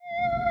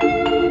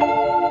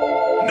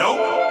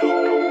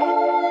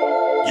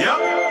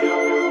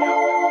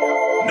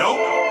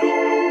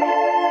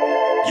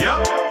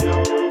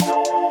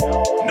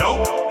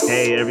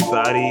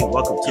everybody.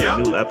 Welcome to a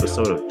new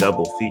episode of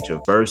Double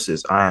Feature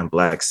Versus. I am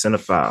Black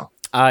Cinephile.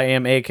 I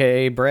am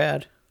AKA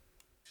Brad.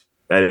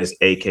 That is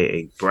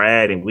AKA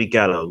Brad, and we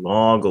got a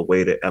long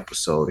awaited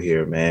episode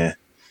here, man.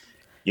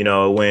 You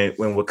know, when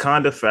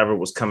Wakanda Forever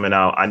was coming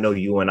out, I know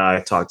you and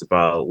I talked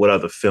about what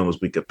other films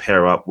we could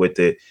pair up with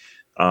it.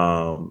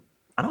 I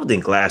don't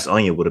think Glass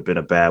Onion would have been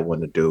a bad one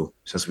to do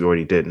since we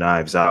already did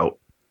Knives Out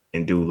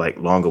and do like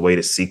long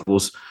awaited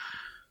sequels.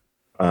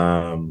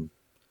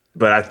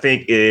 But I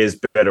think it is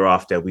better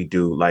off that we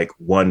do like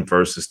 1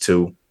 versus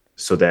 2,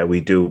 so that we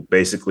do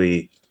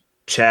basically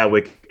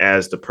Chadwick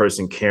as the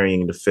person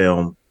carrying the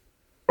film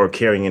or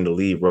carrying the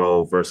lead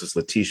role versus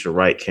Letitia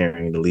Wright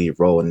carrying the lead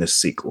role in this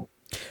sequel.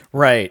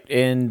 Right.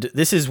 And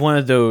this is one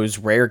of those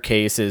rare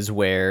cases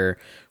where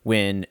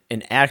when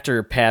an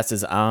actor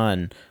passes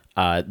on,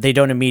 they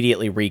don't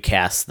immediately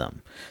recast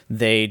them.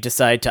 They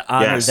decide to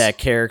honor that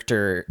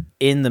character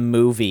in the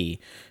movie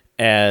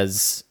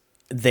as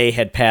they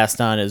had passed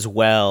on as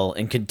well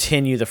and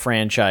continue the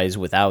franchise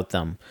without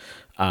them.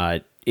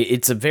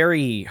 It's a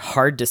very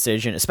hard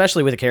decision,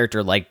 especially with a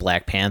character like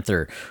Black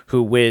Panther,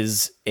 who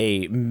was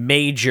a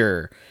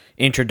major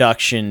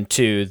introduction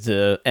to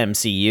the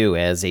MCU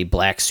as a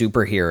black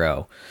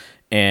superhero.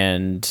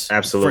 And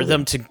Absolutely. For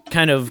them to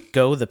kind of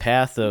go the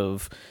path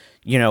of,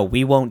 you know,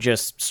 we won't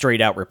just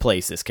straight out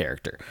replace this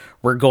character.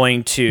 We're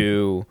going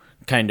to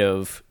kind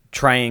of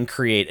try and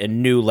create a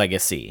new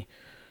legacy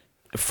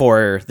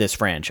for this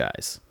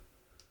franchise.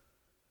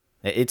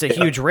 It's a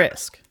huge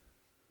risk.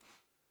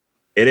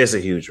 It is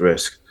a huge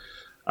risk.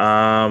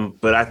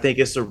 But I think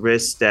it's a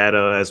risk that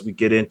as we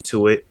get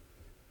into it,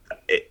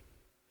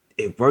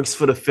 it works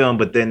for the film,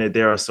 but then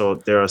there are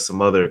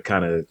some other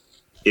kind of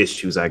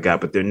issues I got,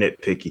 but they're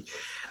nitpicky.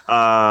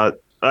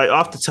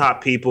 Off the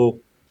top, people,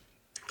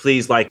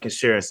 please like and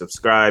share and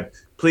subscribe.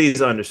 Please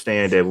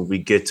understand that when we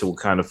get to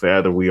Wakanda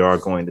Forever, we're all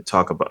going to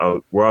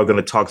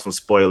talk some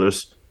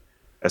spoilers.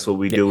 That's what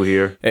we do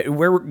here.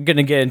 We're going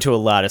to get into a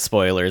lot of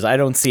spoilers. I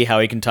don't see how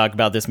we can talk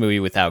about this movie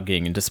without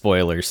getting into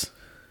spoilers.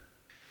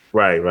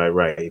 Right.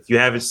 If you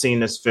haven't seen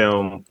this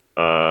film,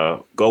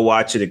 go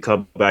watch it and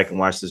come back and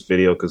watch this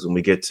video, because when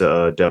we get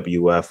to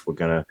WF, we're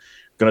gonna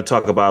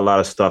talk about a lot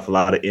of stuff, a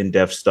lot of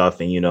in-depth stuff,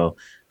 and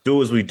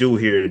do as we do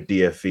here at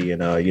DFE,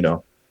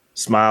 and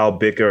smile,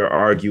 bicker,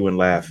 argue, and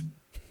laugh.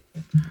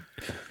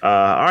 All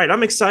right,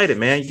 I'm excited,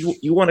 man.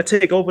 You want to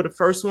take over the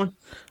first one?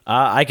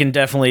 I can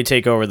definitely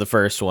take over the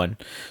first one.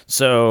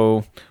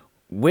 So,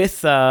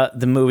 with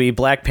the movie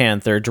Black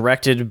Panther,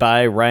 directed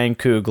by Ryan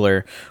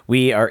Coogler,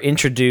 we are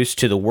introduced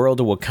to the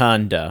world of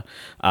Wakanda.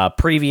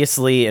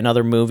 Previously, in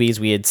other movies,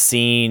 we had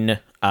seen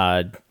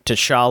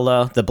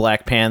T'Challa, the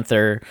Black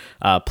Panther,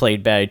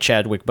 played by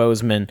Chadwick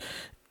Boseman,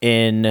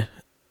 in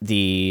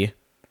the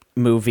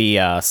movie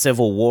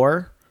Civil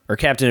War, or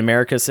Captain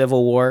America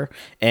Civil War,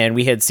 and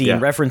we had seen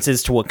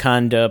references to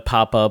Wakanda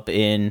pop up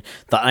in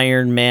the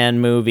Iron Man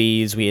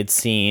movies. We had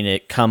seen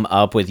it come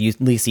up with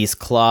Ulysses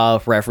Claw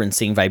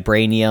referencing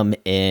vibranium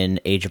in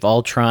Age of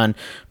Ultron,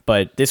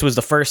 but this was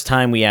the first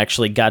time we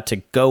actually got to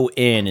go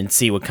in and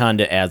see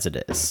Wakanda as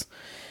it is.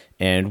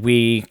 And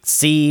we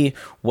see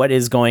what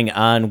is going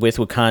on with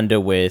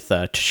Wakanda, with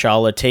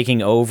T'Challa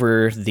taking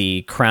over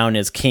the crown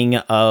as king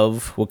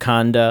of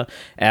Wakanda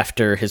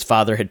after his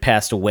father had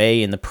passed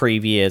away in the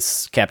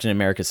previous Captain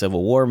America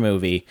Civil War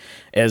movie,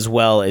 as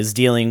well as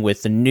dealing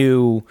with the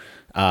new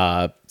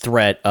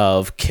threat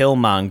of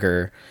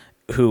Killmonger,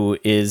 who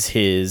is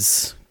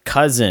his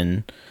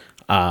cousin,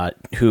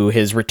 who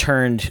has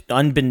returned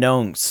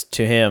unbeknownst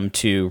to him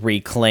to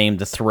reclaim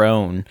the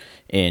throne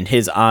in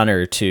his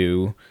honor,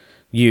 to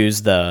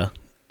use the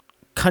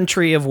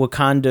country of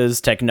Wakanda's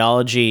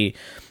technology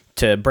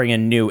to bring a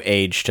new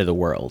age to the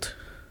world.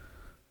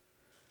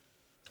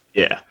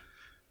 Yeah.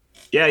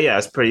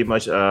 It's pretty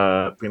much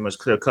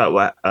clear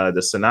cut.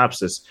 The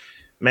synopsis,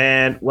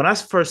 man. When I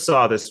first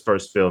saw this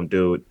first film,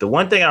 dude, the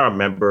one thing I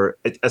remember,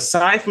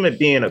 aside from it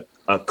being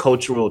a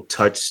cultural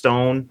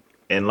touchstone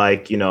and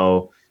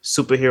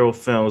superhero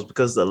films,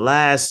 because the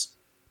last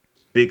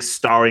big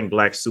starring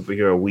black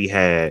superhero we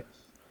had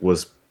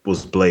was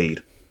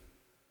Blade.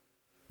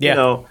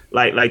 Yeah.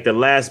 Like the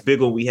last big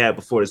one we had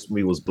before this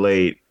movie was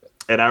Blade.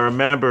 And I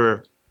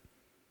remember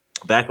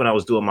back when I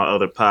was doing my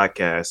other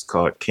podcast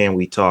called Can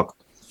We Talk,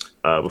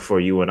 before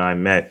you and I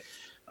met,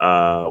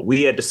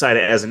 we had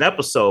decided as an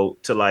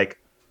episode to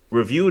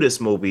review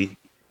this movie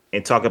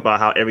and talk about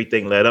how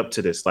everything led up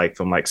to this,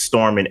 from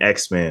Storm and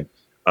X-Men,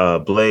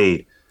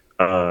 Blade,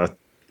 Damon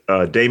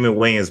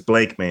Wayans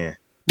Blake Man.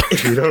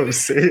 You know what I'm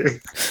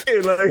saying?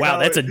 Wow,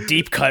 that's a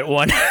deep cut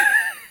one.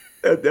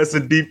 That's a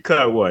deep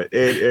cut one.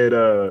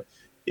 And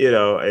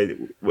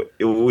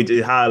we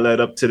did how it led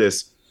up to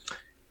this.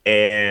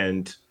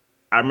 And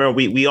I remember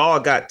we all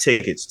got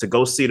tickets to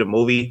go see the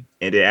movie.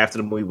 And then after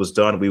the movie was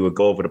done, we would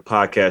go over to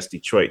Podcast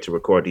Detroit to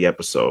record the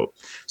episode.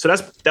 So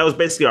that was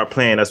basically our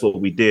plan. That's what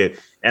we did.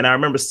 And I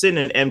remember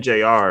sitting in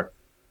MJR,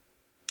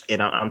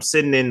 and I'm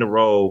sitting in the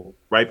row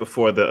right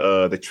before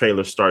the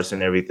trailer starts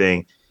and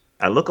everything.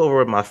 I look over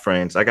at my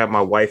friends. I got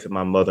my wife and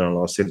my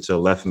mother-in-law sitting to the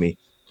left of me.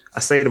 I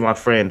say to my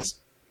friends,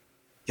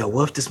 yo,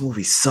 what if this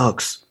movie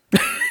sucks?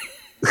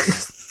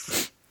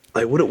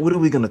 Like, what are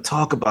we gonna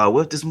talk about?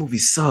 What if this movie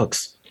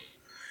sucks?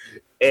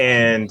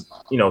 And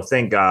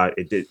thank God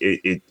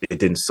it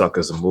didn't suck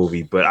as a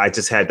movie. But I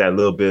just had that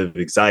little bit of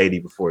anxiety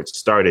before it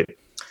started.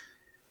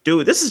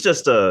 Dude, this is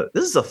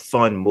a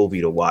fun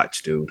movie to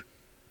watch, dude.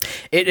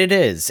 It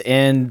is,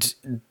 and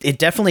it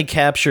definitely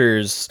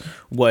captures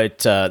what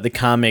the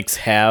comics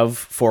have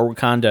for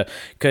Wakanda.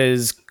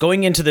 Because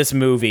going into this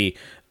movie,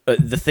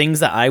 the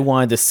things that I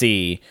wanted to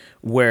see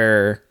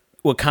were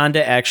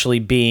Wakanda actually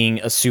being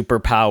a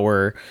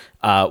superpower,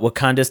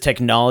 Wakanda's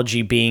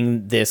technology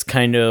being this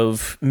kind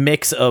of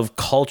mix of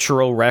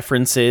cultural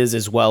references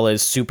as well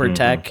as super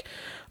tech.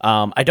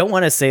 I don't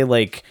want to say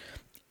like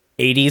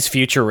 80s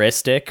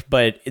futuristic,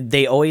 but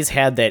they always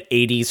had that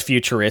 80s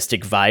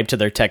futuristic vibe to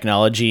their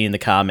technology in the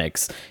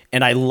comics.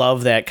 And I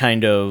love that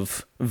kind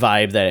of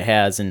vibe that it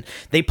has. And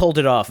they pulled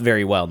it off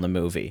very well in the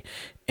movie.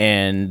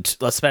 And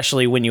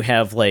especially when you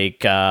have like,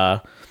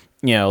 the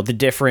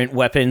different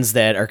weapons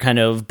that are kind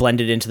of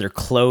blended into their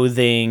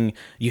clothing.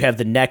 You have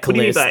the necklace. What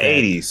do you mean by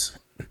 80s?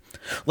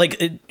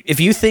 Like, if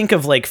you think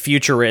of like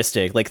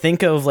futuristic, like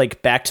think of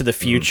like Back to the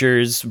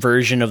Future's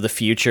version of the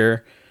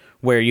future,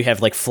 where you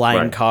have like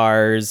flying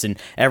cars and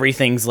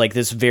everything's like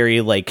this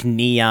very like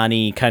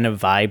neon-y kind of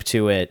vibe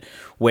to it,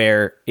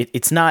 where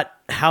it's not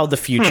how the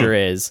future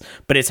is,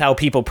 but it's how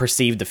people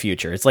perceive the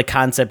future. It's like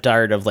concept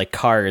art of like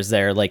cars that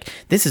are like,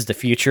 this is the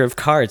future of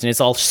cars, and it's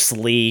all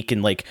sleek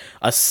and like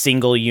a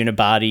single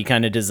unibody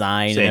kind of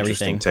design and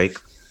everything. Take.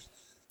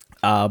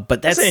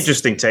 But that's an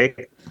interesting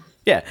take.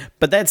 Yeah,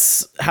 but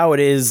that's how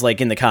it is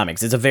like in the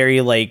comics. It's a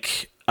very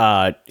like,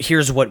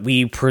 here's what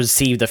we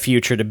perceive the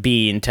future to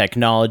be in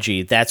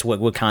technology. That's what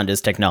Wakanda's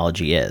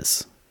technology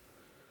is.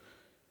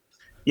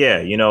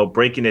 Yeah,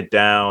 breaking it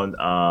down,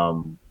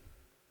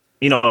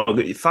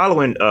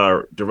 following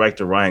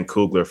director Ryan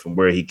Coogler from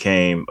where he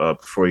came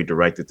before he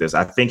directed this.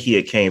 I think he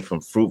had came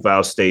from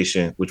Fruitvale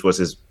Station, which was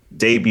his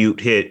debut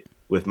hit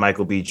with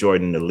Michael B.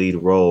 Jordan in the lead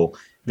role.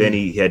 Then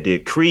he had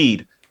did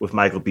Creed with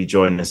Michael B.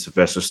 Jordan and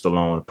Sylvester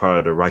Stallone, part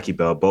of the Rocky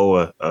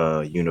Balboa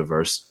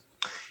universe.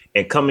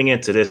 And coming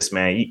into this,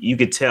 man, you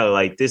could tell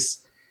like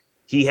this,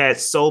 he had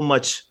so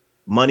much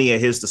money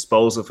at his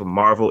disposal from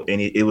Marvel, and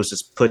it was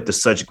just put to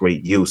such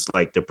great use.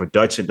 Like the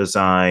production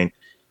design,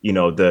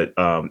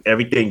 the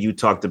everything you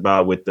talked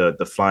about with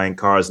the flying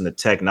cars and the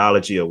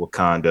technology of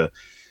Wakanda.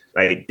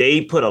 Like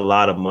they put a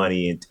lot of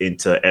money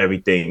into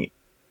everything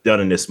done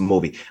in this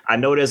movie. I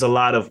know there's a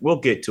lot of, we'll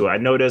get to it. I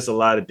know there's a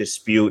lot of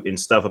dispute and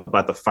stuff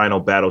about the final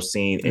battle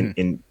scene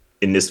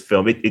in this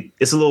film.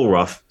 It's a little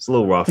rough. It's a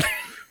little rough,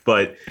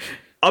 but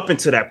up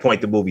until that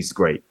point, the movie's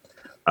great.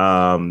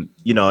 Starting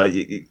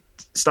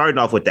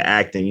off with the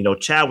acting,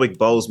 Chadwick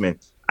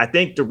Boseman, I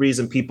think the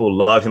reason people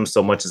love him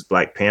so much as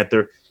Black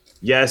Panther,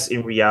 yes,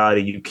 in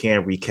reality, you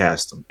can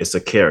recast him. It's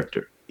a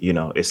character.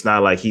 It's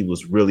not like he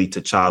was really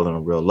T'Challa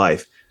in real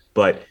life,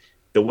 but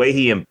the way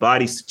he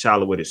embodies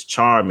T'Challa with his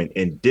charm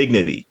and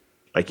dignity,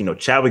 like,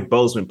 Chadwick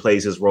Boseman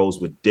plays his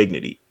roles with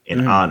dignity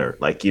and honor.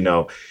 Like,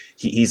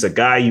 he's a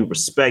guy you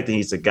respect, and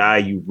he's a guy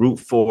you root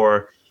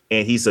for,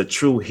 and he's a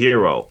true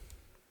hero.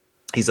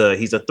 He's a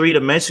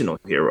three-dimensional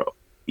hero.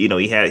 He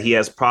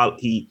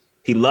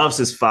loves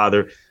his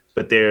father,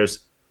 but there's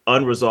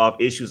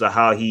unresolved issues of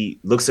how he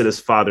looks at his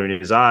father in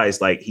his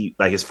eyes. Like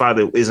his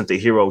father isn't the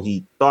hero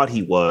he thought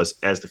he was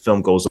as the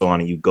film goes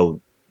on and you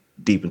go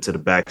deep into the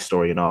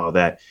backstory and all of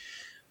that.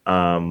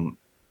 And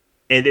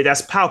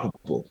that's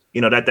palpable,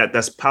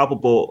 that's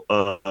palpable,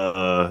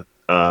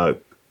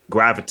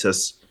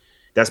 gravitas.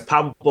 That's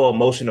palpable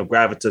emotional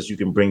gravitas you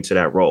can bring to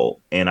that role.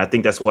 And I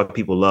think that's why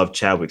people love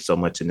Chadwick so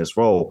much in this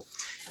role.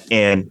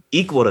 And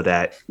equal to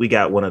that, we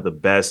got one of the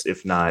best,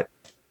 if not,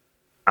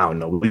 I don't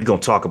know, we're going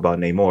to talk about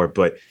Namor,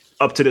 but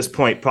up to this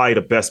point, probably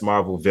the best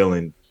Marvel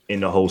villain in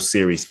the whole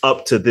series.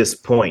 Up to this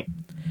point,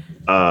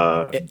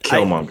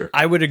 Killmonger.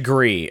 I would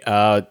agree.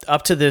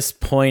 Up to this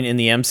point in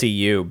the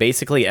MCU,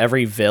 basically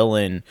every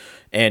villain,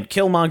 and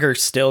Killmonger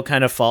still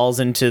kind of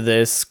falls into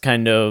this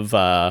kind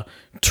of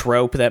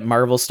trope that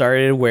Marvel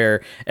started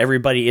where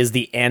everybody is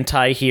the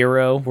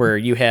anti-hero, where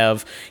you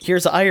have,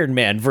 here's Iron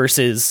Man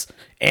versus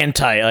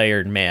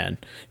anti-Iron Man.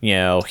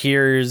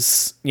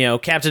 Here's,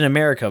 Captain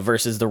America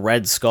versus the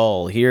Red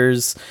Skull.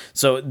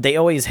 So they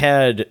always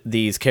had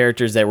these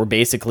characters that were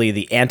basically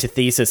the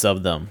antithesis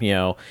of them.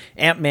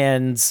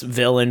 Ant-Man's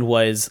villain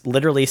was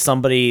literally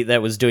somebody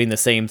that was doing the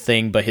same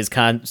thing, but his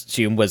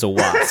costume was a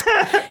wasp.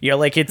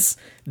 It's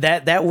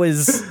that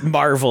was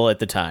Marvel at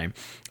the time.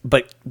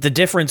 But the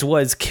difference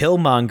was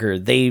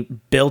Killmonger, they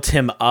built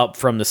him up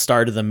from the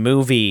start of the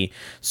movie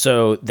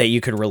so that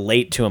you could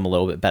relate to him a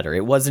little bit better.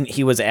 It wasn't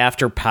he was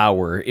after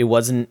power. It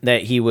wasn't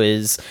that he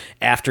was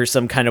after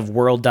some kind of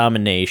world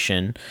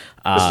domination.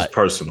 This is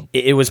personal.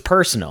 It was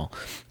personal.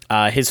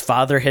 His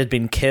father had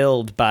been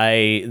killed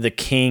by the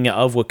king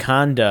of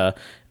Wakanda,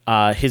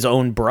 his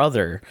own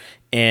brother.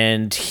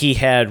 and he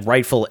had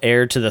rightful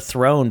heir to the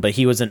throne, but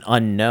he was an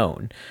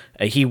unknown.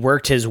 He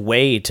worked his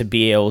way to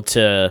be able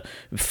to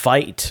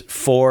fight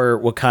for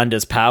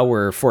Wakanda's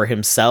power for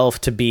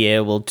himself, to be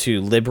able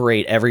to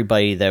liberate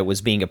everybody that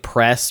was being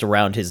oppressed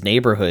around his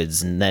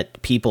neighborhoods and that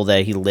people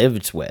that he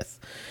lived with.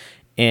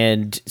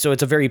 And so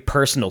it's a very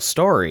personal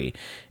story.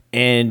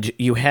 And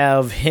you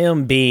have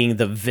him being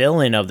the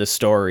villain of the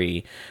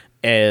story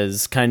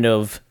as kind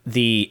of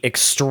the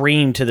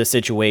extreme to the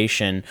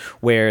situation,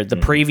 where the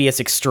previous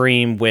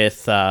extreme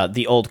with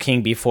the old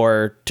king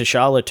before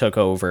T'Challa took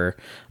over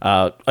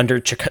under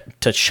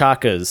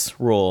T'Chaka's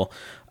rule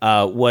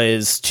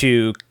was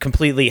to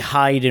completely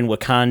hide in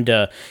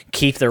Wakanda,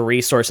 keep their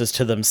resources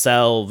to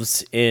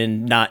themselves,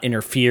 and not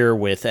interfere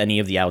with any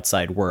of the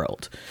outside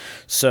world.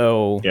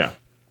 So Yeah.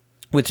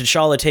 with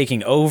T'Challa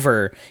taking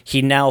over,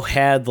 he now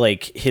had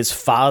like his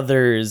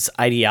father's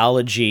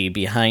ideology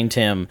behind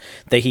him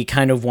that he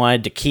kind of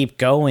wanted to keep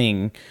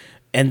going.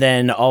 And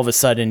then all of a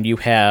sudden you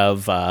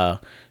have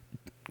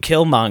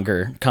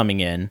Killmonger coming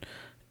in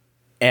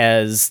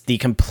as the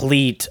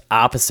complete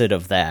opposite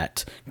of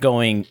that,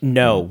 going,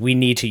 no, we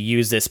need to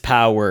use this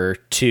power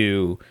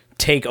to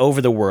take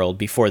over the world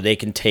before they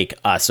can take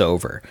us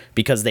over,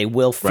 because they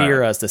will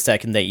fear us the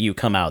second that you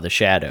come out of the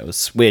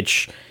shadows,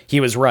 which he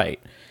was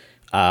right.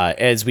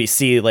 As we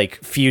see like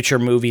future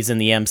movies in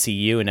the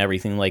MCU and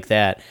everything like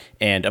that.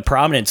 And a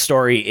prominent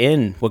story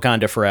in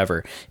Wakanda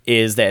Forever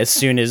is that as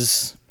soon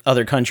as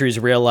other countries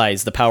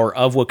realized the power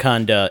of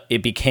Wakanda,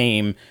 it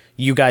became,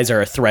 you guys are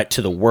a threat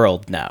to the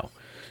world now.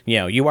 You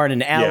know, you aren't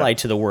an ally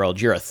to the world,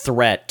 you're a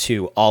threat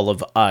to all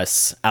of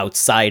us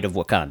outside of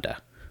Wakanda.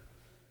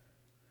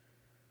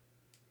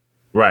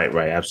 Right,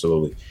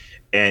 absolutely.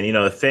 And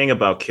the thing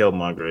about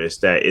Killmonger is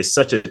that it's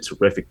such a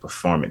terrific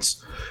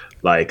performance.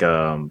 Like,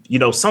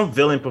 some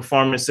villain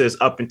performances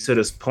up until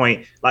this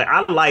point, like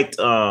I liked,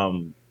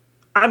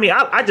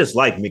 I just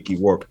like Mickey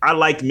Rourke. I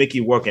liked Mickey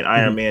Rourke in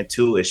Iron Man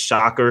 2 as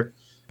Shocker.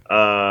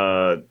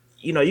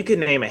 You can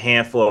name a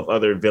handful of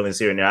other villains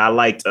here and there. I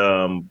liked,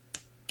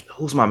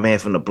 who's my man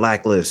from the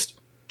Blacklist?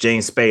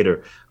 James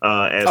Spader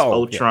as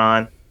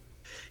Ultron.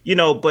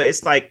 Yeah. But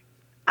it's like,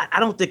 I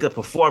don't think a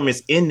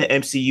performance in the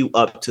MCU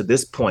up to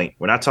this point,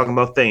 we're not talking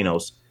about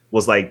Thanos,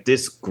 was like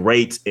this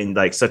great in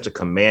like such a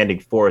commanding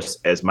force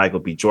as Michael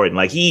B. Jordan.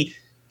 Like he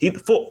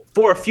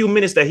for a few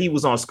minutes that he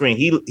was on screen,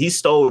 he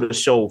stole the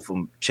show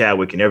from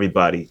Chadwick and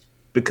everybody,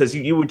 because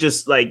you were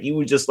just like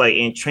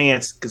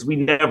entranced, because we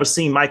never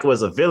seen Michael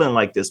as a villain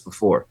like this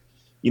before.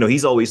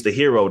 He's always the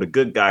hero, the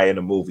good guy in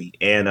the movie,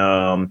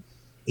 and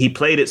he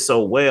played it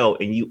so well,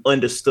 and you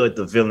understood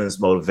the villain's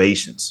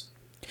motivations.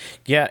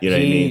 Yeah, what I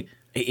mean?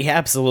 He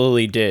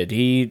absolutely did.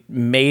 He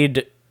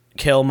made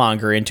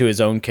Killmonger into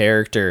his own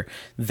character,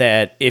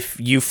 that if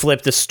you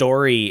flip the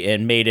story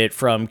and made it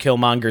from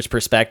Killmonger's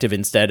perspective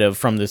instead of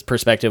from this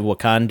perspective of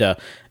Wakanda,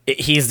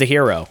 he's the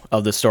hero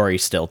of the story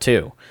still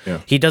too.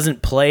 Yeah. He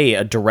doesn't play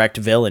a direct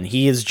villain.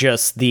 He is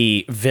just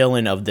the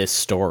villain of this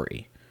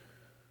story.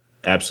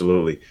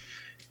 Absolutely.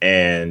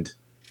 And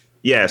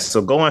yeah,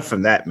 so going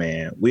from that,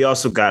 man, we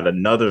also got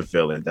another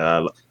villain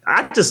that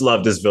I just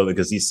love this villain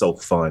because he's so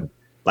fun.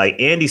 Like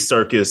Andy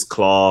Serkis'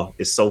 Claw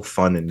is so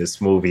fun in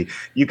this movie.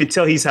 You could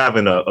tell he's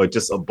having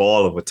just a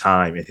ball of a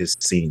time in his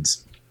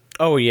scenes.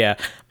 Oh yeah,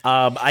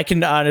 I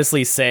can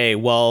honestly say,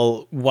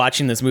 while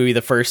watching this movie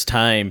the first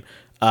time,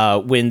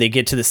 when they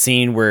get to the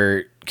scene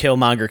where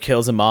Killmonger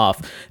kills him off,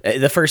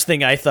 the first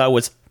thing I thought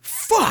was,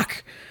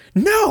 "Fuck,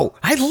 no!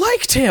 I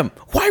liked him.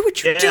 Why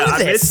would you do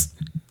this?"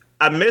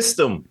 I missed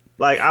him.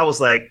 Like I was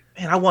like,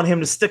 man, I want him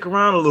to stick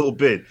around a little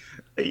bit.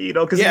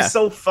 Because he's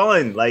so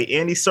fun. Like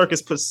Andy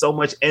Serkis puts so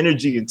much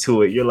energy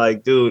into it. You're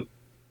like, dude,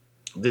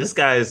 this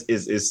guy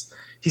is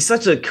he's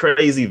such a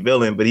crazy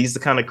villain, but he's the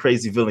kind of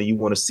crazy villain you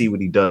want to see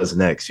what he does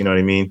next. You know what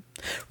I mean?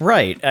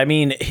 Right. I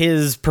mean,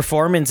 his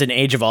performance in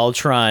Age of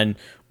Ultron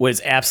was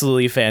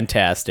absolutely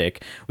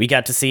fantastic. We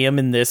got to see him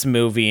in this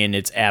movie, and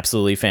it's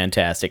absolutely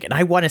fantastic. And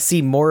I want to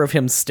see more of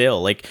him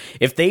still. Like,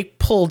 if they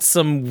pulled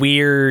some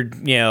weird,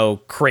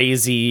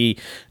 crazy,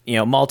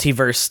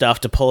 multiverse stuff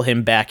to pull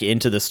him back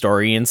into the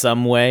story in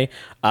some way,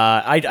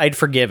 I'd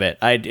forgive it.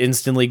 I'd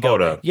instantly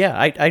go,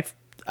 yeah,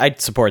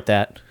 I'd support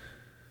that.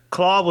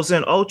 Claw was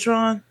in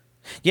Ultron?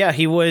 Yeah,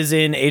 he was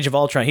in Age of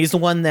Ultron. He's the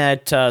one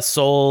that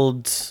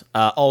sold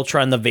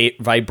Ultron the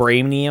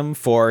vibranium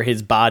for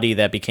his body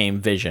that became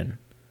Vision.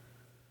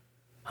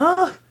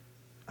 Huh?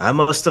 I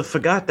must have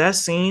forgot that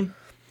scene.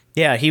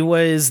 Yeah, he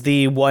was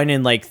the one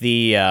in like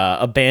the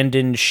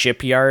abandoned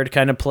shipyard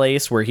kind of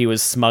place where he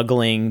was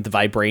smuggling the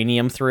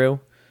vibranium through.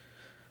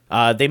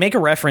 They make a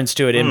reference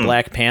to it in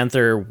Black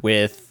Panther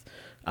with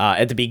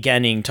at the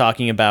beginning,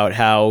 talking about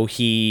how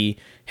he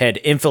had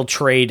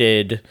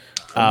infiltrated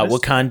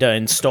Wakanda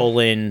and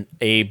stolen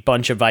a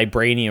bunch of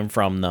vibranium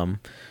from them.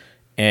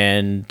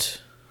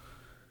 And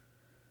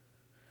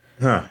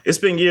Huh. It's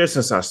been years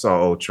since I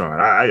saw Ultron.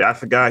 I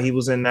forgot he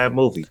was in that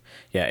movie.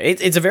 Yeah,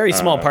 it's a very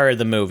small part of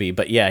the movie,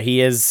 but yeah, he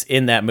is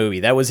in that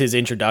movie. That was his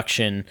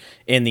introduction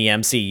in the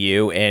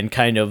MCU and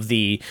kind of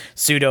the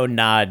pseudo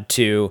nod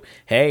to,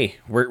 hey,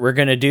 we're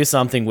gonna do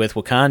something with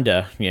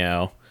Wakanda. You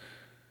know,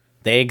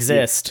 they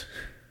exist.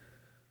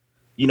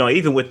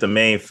 Even with the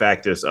main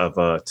factors of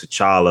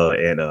T'Challa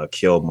and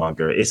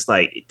Killmonger, it's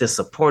like the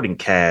supporting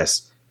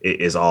cast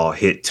is all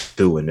hit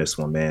too in this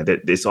one, man.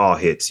 It's all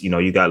hits.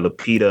 You got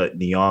Lupita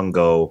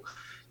Nyong'o,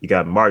 you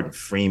got Martin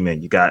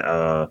Freeman, you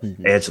got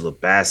Angela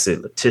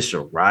Bassett, Letitia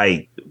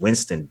Wright,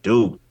 Winston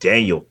Duke,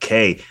 Daniel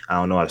K. I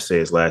don't know how to say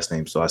his last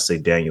name, so I say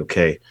Daniel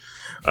K.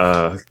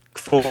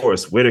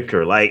 Forrest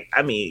Whitaker. Like,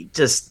 I mean,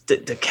 just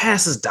the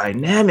cast is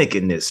dynamic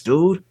in this,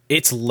 dude.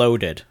 It's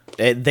loaded.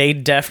 They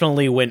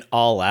definitely went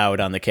all out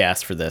on the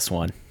cast for this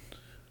one.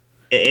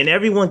 And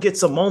everyone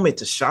gets a moment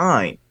to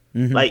shine.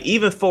 Mm-hmm. Like,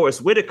 even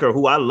Forrest Whitaker,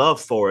 who I love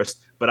Forrest,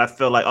 but I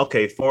feel like,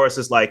 okay, Forrest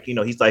is like,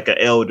 he's like an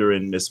elder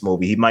in this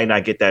movie. He might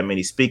not get that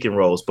many speaking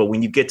roles, but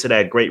when you get to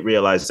that great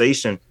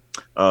realization,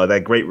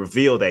 that great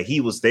reveal that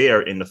he was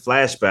there in the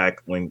flashback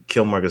when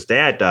Killmonger's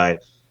dad died,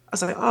 I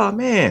was like, oh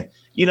man,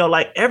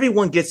 like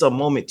everyone gets a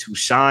moment to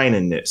shine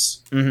in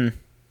this. Mm-hmm.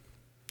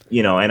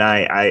 And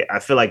I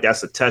feel like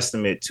that's a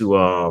testament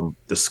to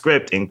the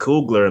script and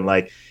Coogler. And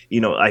like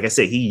I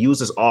said, he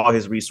uses all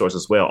his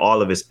resources well,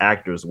 all of his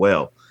actors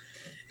well.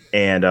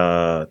 And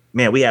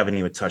man, we haven't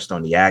even touched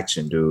on the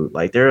action, dude.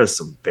 Like, there are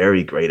some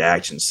very great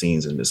action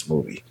scenes in this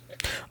movie.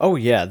 Oh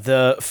yeah,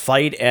 the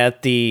fight at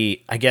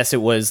I guess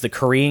it was the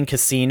Korean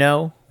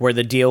casino where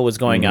the deal was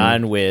going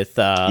on with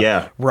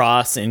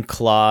Ross and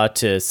Claw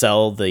to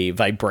sell the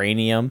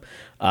vibranium.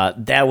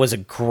 That was a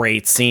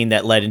great scene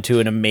that led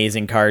into an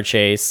amazing car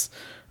chase.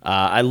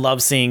 I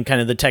love seeing kind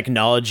of the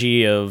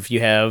technology of you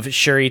have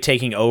Shuri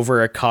taking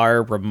over a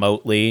car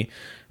remotely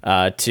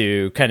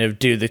to kind of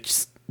do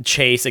the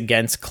chase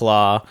against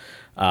Claw.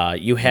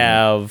 You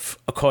have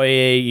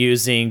Okoye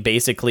using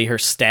basically her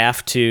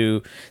staff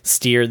to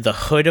steer the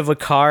hood of a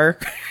car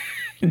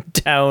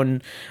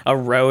down a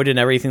road and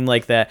everything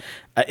like that.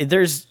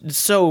 There's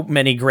so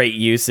many great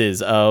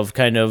uses of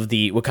kind of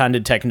the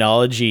Wakandan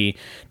technology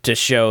to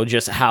show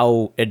just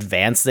how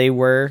advanced they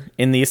were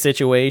in these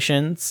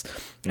situations.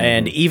 Mm-hmm.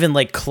 And even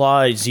like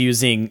Claw's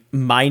using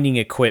mining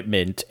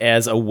equipment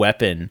as a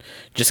weapon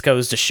just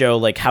goes to show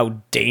like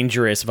how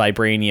dangerous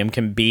vibranium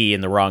can be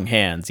in the wrong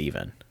hands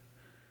even.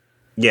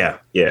 Yeah,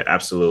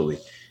 absolutely.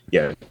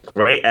 Yeah,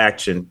 great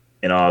action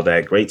and all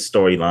that. Great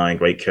storyline,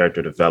 great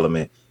character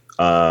development.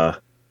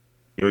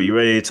 You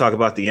ready to talk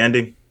about the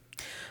ending?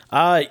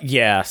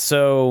 Yeah.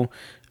 So,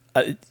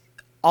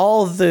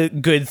 all the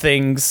good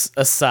things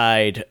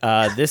aside,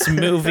 this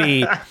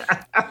movie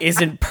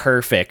isn't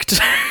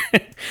perfect.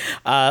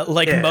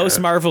 Most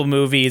Marvel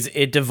movies,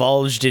 it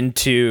divulged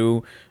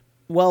into,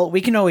 well,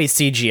 we can always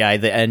CGI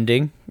the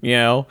ending,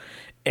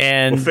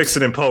 and we'll fix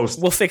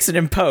it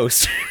in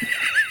post.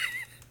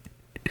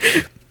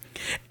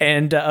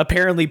 And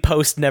apparently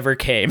post never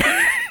came.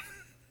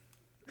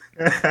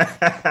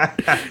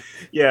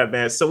 Yeah,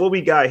 man. So what we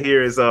got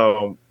here is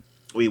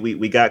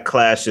we got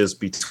clashes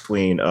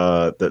between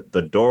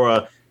the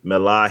Dora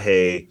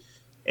Milaje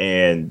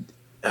and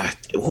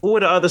who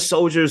were the other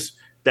soldiers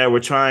that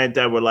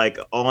were like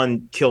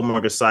on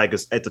Killmonger's side,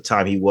 because at the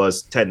time he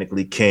was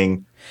technically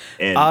king.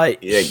 And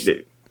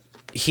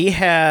he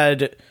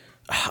had,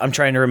 I'm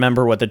trying to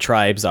remember what the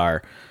tribes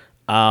are.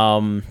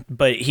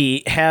 But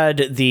he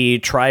had the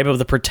tribe of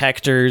the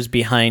protectors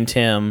behind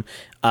him.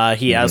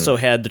 He also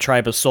had the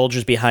tribe of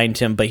soldiers behind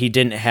him, but he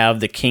didn't have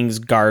the King's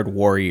Guard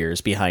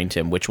warriors behind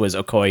him, which was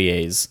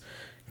Okoye's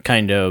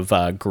kind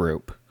of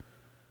group.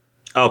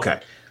 Okay.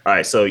 All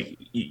right. So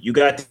you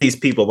got these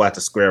people about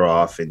to square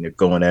off and they're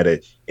going at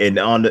it. And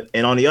on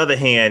the other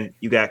hand,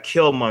 you got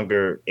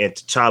Killmonger and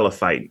T'Challa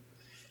fighting.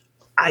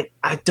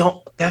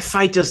 That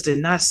fight just did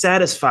not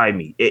satisfy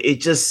me.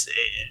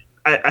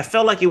 I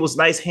felt like it was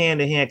nice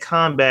hand-to-hand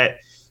combat,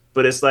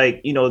 but it's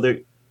like,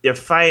 they're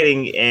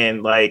fighting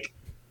and like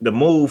the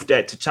move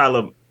that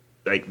T'Challa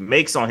like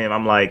makes on him,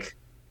 I'm like,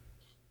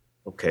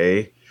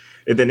 okay.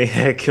 And then they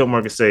had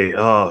Killmonger say,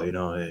 "Oh,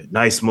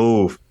 nice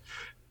move."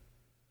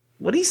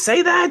 Would he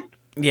say that?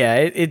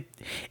 Yeah,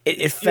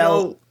 it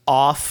felt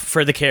off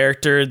for the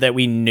character that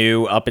we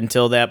knew up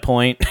until that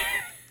point.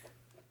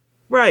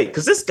 Right,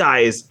 because this guy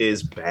is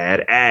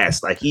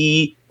badass. Like,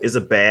 he is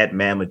a bad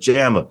mamma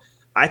jamma.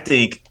 I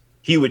think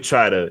he would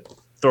try to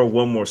throw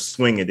one more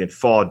swing and then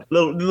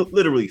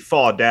literally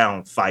fall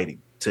down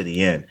fighting to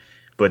the end.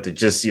 But to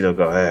just,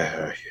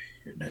 go,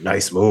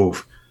 nice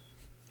move.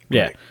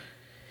 Yeah.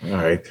 All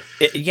right.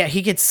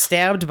 He gets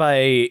stabbed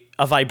by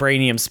a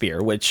vibranium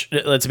spear, which,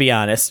 let's be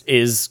honest,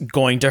 is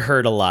going to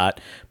hurt a lot.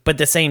 But at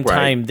the same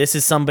time, This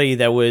is somebody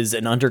that was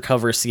an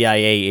undercover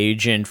CIA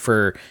agent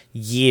for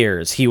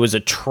years. He was a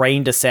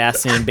trained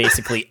assassin in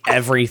basically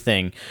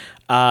everything.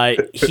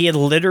 He had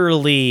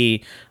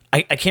literally...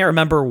 I can't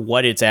remember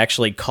what it's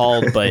actually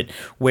called, but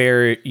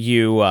where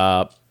you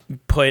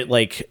put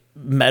like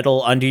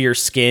metal under your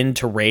skin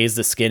to raise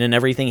the skin and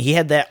everything. He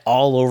had that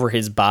all over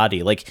his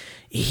body. Like,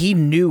 he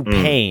knew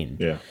pain.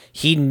 Yeah.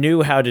 He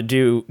knew how to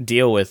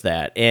deal with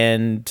that.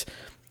 And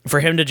for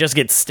him to just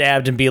get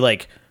stabbed and be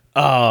like,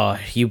 "Oh,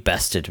 you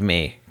bested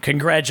me.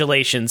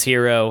 Congratulations,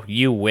 hero.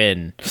 You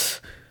win."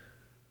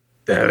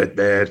 Damn it,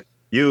 man.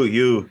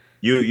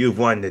 You've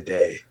won the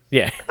day.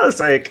 Yeah. I was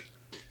like,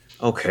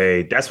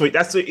 okay, that's what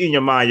in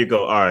your mind you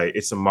go, all right,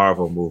 it's a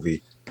Marvel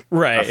movie.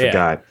 Right. I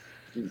forgot.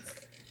 Yeah.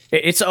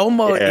 It's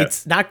almost,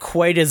 it's not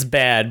quite as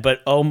bad,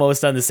 but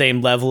almost on the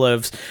same level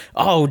of,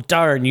 "Oh,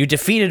 darn, you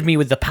defeated me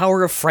with the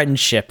power of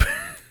friendship."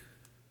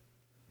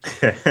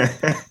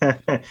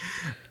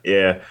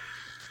 Yeah.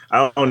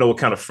 I don't know what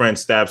kind of friend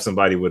stabs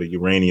somebody with a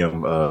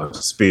uranium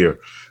spear,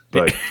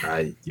 but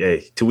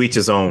to each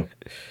his own.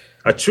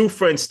 A true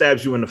friend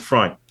stabs you in the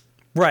front.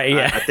 Right,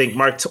 yeah. I think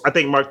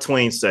Mark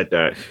Twain said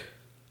that.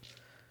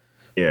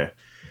 Yeah.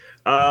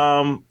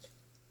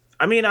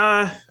 I mean,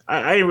 I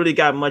ain't really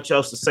got much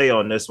else to say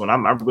on this one.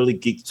 I'm really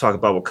geeked to talk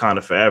about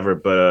Wakanda Forever,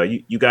 but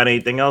you got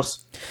anything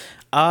else?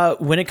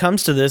 When it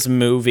comes to this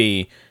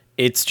movie,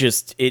 it's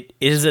just, it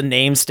is a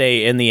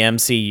namestay in the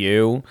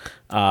MCU.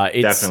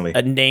 It's Definitely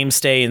a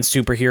namestay in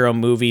superhero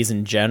movies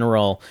in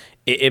general.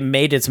 It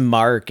made its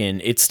mark,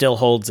 and it still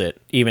holds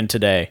it even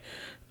today.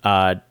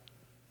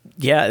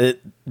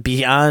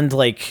 Beyond,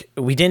 like,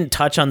 we didn't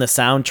touch on the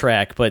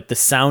soundtrack, but the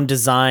sound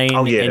design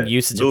and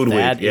usage Ludwig, of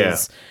that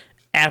is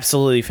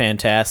absolutely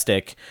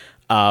fantastic,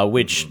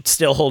 which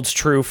still holds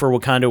true for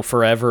Wakanda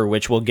Forever,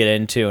 which we'll get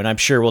into, and I'm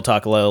sure we'll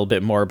talk a little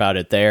bit more about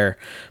it there.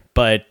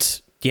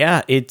 But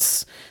yeah,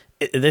 this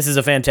is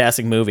a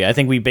fantastic movie. I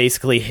think we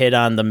basically hit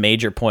on the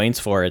major points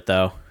for it,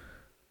 though.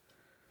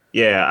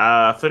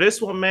 Yeah, for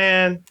this one,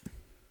 man,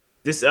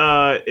 this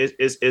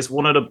is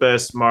one of the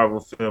best Marvel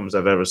films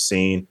I've ever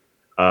seen.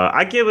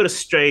 I give it a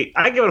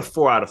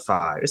 4 out of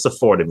 5. It's a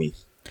 4 to me.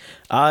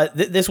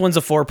 This one's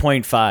a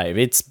 4.5.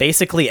 It's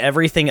basically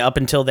everything up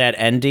until that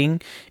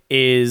ending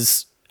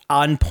is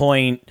on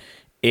point.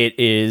 It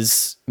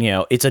is,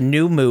 it's a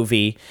new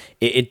movie.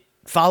 It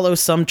follows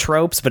some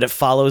tropes, but it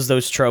follows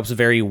those tropes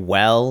very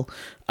well.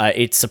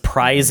 It's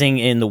surprising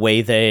in the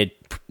way that it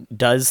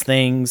does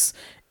things,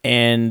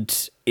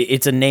 and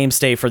it's a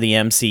namestay for the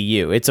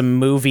MCU. It's a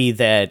movie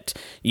that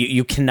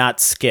you cannot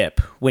skip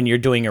when you're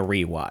doing a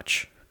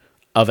rewatch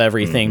of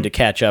everything to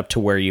catch up to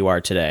where you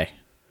are today.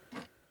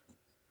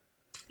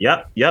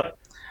 Yep.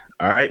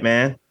 All right,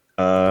 man.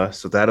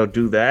 So that'll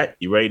do that.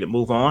 You ready to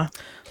move on?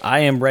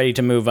 I am ready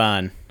to move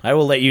on. I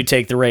will let you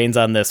take the reins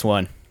on this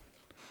one.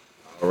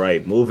 All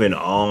right, moving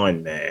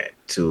on, man,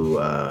 to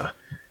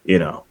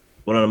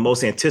one of the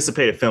most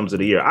anticipated films of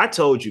the year. I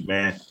told you,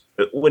 man,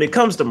 when it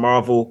comes to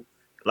Marvel,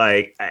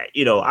 like,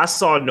 I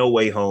saw No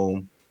Way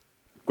Home,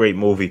 great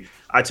movie.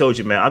 I told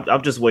you, man,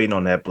 I'm just waiting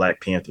on that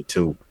Black Panther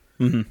 2.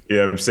 Mm-hmm. You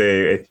know what I'm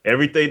saying?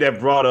 Everything that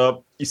brought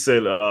up, he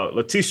said,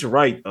 Letitia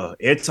Wright,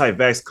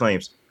 anti-vax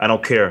claims. I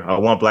don't care. I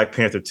want Black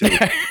Panther 2.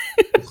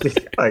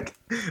 Like,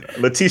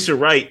 Letitia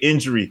Wright,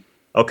 injury.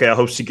 Okay, I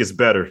hope she gets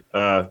better.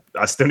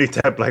 I still need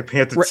to have Black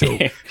Panther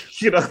 2.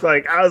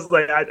 Like, I was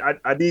like,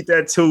 I need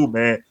that too,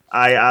 man.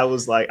 I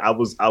was like, I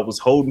was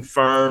holding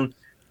firm.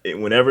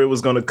 Whenever it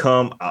was going to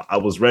come, I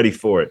was ready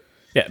for it.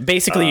 Yeah,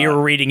 basically you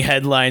were reading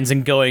headlines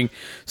and going,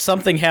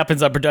 something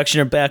happens on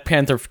production of Black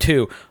Panther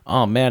 2.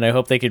 Oh, man, I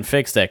hope they can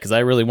fix that, because I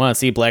really want to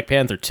see Black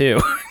Panther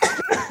 2.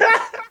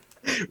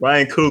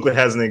 Ryan Coogler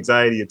has an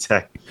anxiety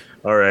attack.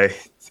 All right.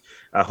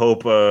 I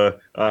hope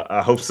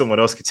someone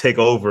else can take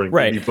over and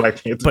give me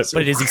Black Panther 2.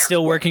 But is he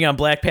still working on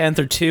Black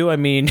Panther 2? I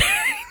mean...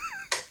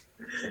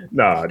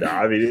 No.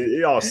 I mean,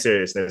 in all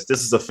seriousness,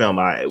 this is a film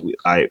I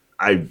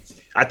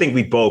think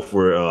we both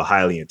were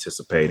highly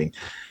anticipating.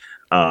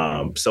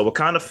 So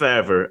Wakanda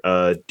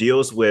Forever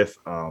deals with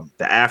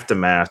the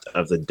aftermath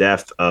of the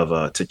death of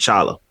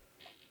T'Challa.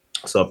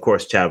 So, of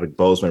course, Chadwick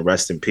Boseman,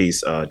 rest in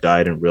peace,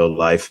 died in real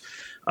life.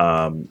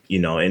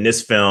 In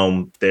this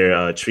film,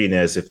 they're treating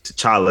it as if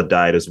T'Challa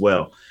died as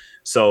well.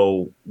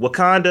 So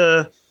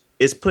Wakanda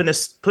is putting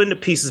the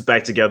pieces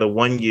back together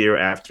 1 year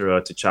after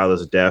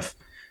T'Challa's death.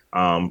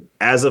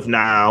 As of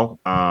now,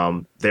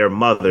 their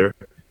mother,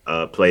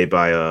 played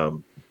by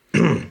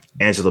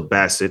Angela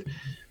Bassett,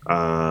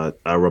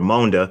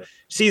 Ramonda,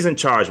 she's in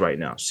charge right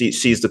now.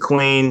 She's the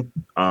queen.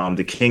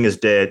 The king is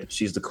dead.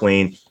 She's the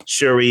queen.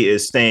 Shuri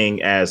is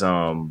staying as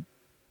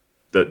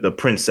the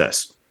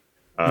princess.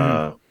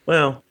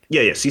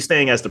 She's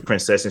staying as the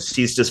princess, and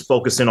she's just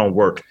focusing on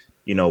work.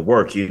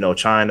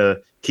 Trying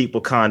to keep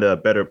Wakanda a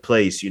better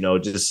place.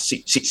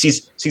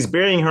 She's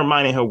burying her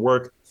mind in her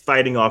work,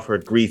 fighting off her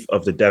grief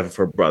of the death of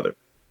her brother.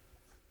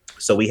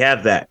 So we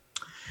have that,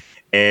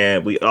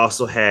 and we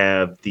also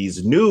have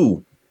these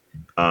new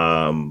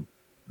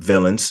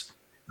villains,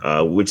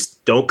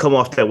 which don't come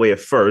off that way at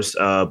first,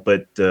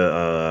 but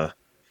the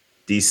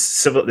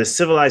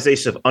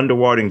civilization of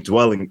underwater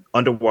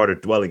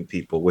dwelling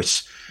people.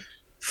 Which,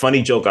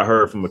 funny joke I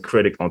heard from a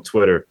critic on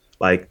Twitter,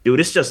 like, dude,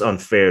 it's just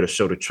unfair to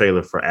show the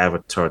trailer for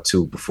Avatar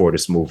 2 before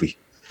this movie.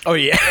 Oh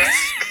yeah.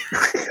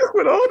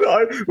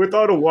 with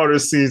all the water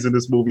scenes in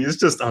this movie, it's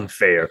just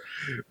unfair.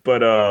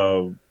 But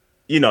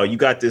you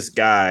got this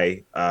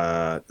guy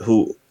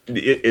who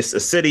it's a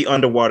city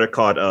underwater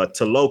called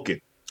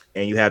Talokan,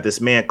 and you have this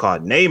man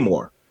called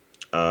Namor.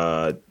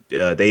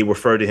 They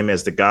refer to him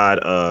as the god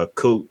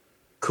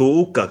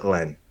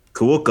Kukulkan.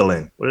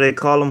 What do they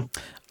call him?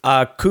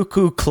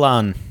 Cuckoo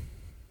Clan.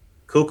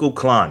 Cuckoo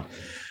Clan.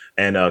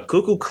 And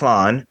Cuckoo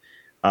Clan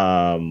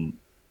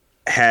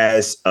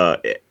has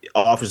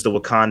offers the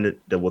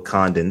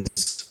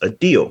Wakandans a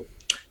deal.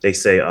 They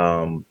say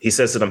he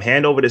says to them,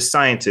 hand over the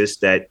scientists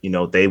that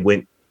they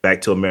went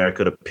back to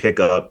America to pick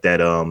up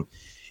that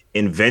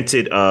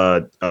invented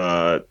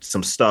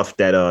some stuff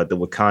that the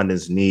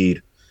Wakandans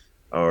need.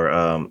 Or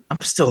I'm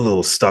still a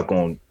little stuck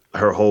on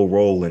her whole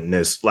role in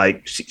this.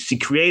 Like she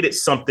created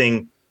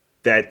something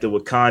that the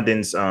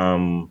Wakandans.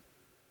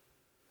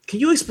 Can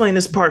you explain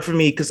this part for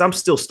me? Because I'm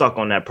still stuck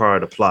on that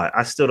part of the plot.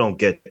 I still don't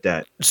get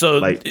that. So,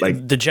 like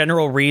the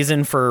general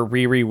reason for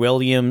Riri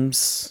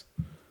Williams.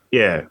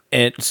 Yeah.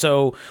 And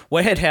so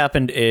what had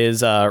happened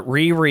is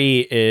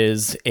Riri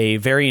is a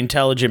very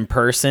intelligent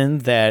person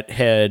that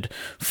had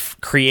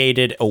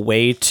created a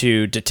way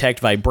to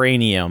detect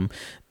vibranium.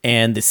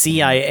 And the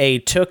CIA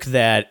took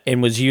that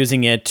and was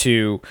using it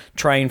to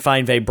try and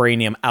find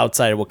vibranium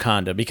outside of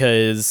Wakanda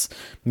because,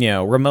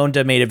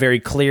 Ramonda made it very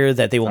clear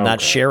that they will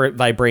not share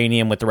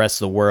vibranium with the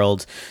rest of the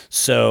world.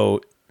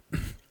 So,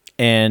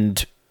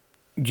 and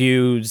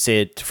use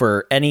it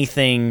for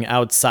anything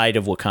outside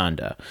of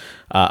Wakanda.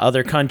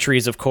 Other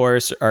countries, of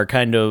course, are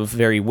kind of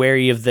very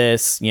wary of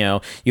this.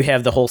 You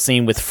have the whole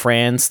scene with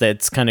France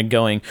that's kind of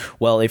going,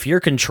 well, if you're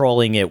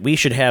controlling it, we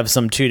should have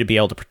some too to be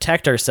able to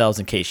protect ourselves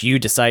in case you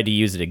decide to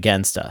use it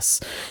against us.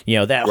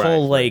 That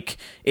whole,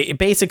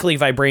 basically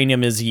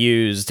vibranium is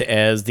used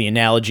as the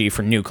analogy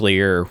for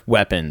nuclear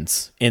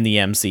weapons in the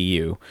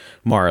MCU,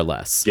 more or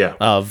less. Yeah.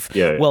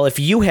 Well, if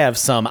you have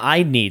some,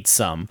 I need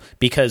some,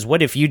 because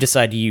what if you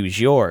decide to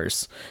use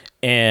yours?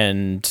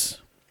 And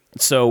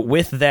so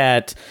with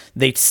that,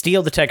 they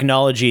steal the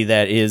technology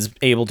that is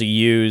able to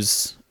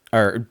use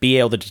or be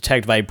able to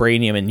detect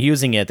vibranium, and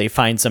using it, they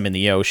find some in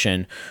the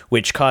ocean,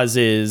 which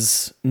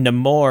causes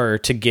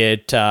Namor to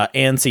get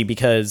antsy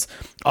because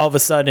all of a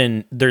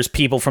sudden there's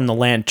people from the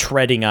land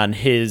treading on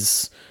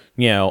his,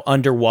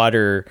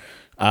 underwater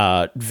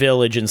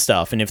village and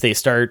stuff. And if they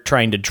start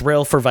trying to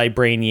drill for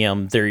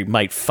vibranium, they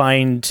might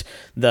find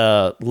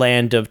the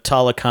land of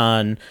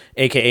Talokan,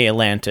 aka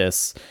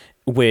Atlantis,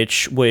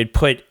 which would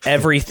put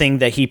everything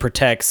that he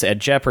protects at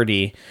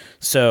jeopardy.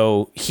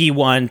 So he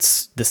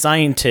wants the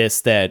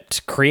scientist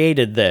that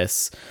created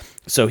this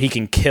so he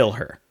can kill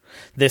her.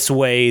 This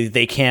way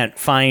they can't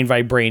find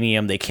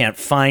vibranium, they can't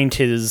find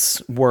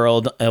his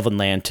world of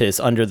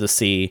Atlantis under the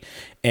sea,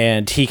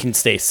 and he can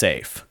stay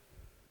safe.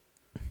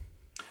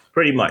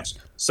 Pretty much.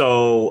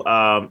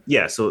 So,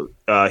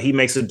 he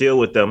makes a deal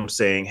with them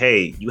saying,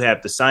 hey, you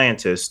have the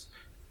scientist.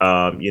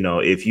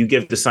 If you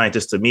give the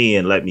scientist to me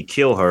and let me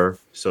kill her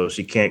so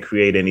she can't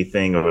create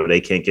anything or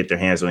they can't get their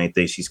hands on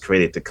anything she's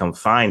created to come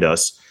find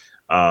us,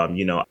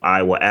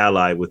 I will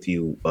ally with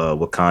you,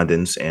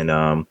 Wakandans,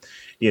 and,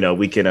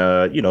 we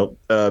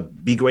can,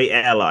 be great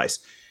allies.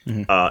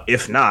 Mm-hmm.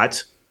 If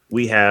not,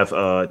 we have,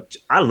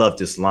 I love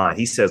this line.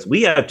 He says,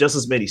 we have just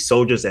as many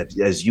soldiers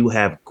as you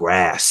have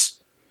grass.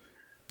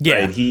 Yeah.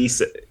 And he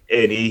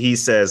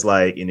says,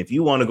 like, and if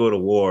you want to go to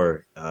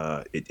war,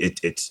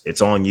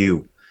 it's on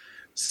you.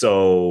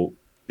 So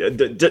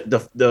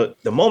the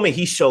moment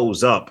he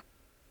shows up,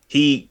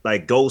 he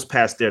goes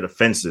past their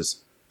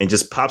defenses and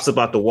just pops up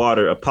out the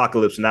water,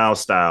 Apocalypse Now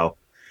style.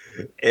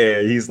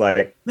 And he's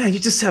like, man,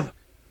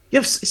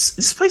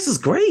 this place is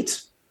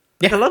great.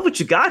 Yeah. I love what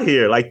you got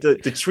here. Like the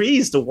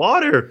trees, the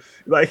water.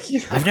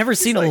 I've never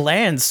seen a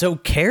land so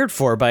cared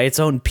for by its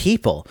own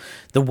people.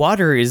 The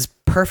water is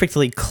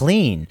perfectly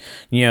clean.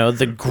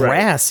 The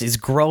grass is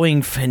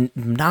growing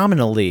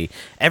phenomenally.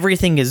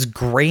 Everything is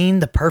green,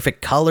 the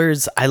perfect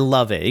colors. I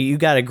love it. You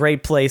got a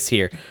great place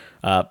here.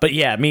 But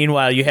yeah,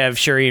 meanwhile, you have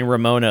Shuri and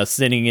Ramona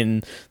sitting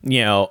in,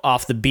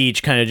 off the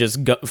beach, kind of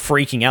just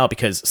freaking out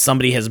because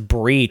somebody has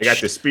breached. They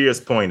got their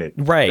spears pointed.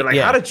 Right. They're like,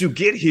 how did you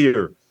get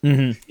here?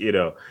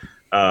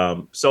 Mm-hmm.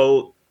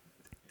 So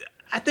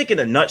I think in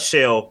a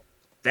nutshell,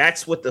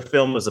 that's what the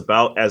film is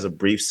about as a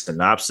brief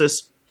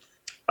synopsis.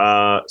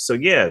 So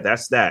yeah,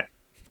 that's that.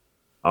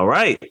 All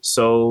right.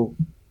 So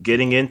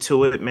getting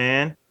into it,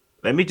 man,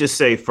 let me just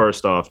say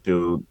first off,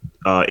 dude,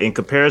 in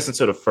comparison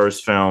to the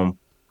first film,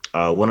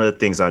 one of the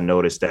things I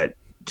noticed that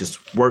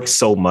just works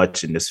so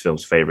much in this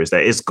film's favor is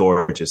that it's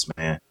gorgeous,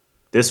 man.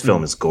 This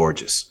film is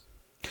gorgeous.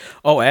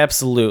 Oh,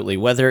 absolutely.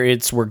 Whether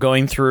we're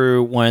going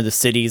through one of the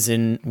cities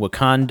in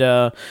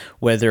Wakanda,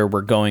 whether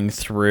we're going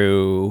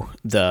through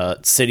the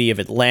city of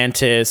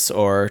Atlantis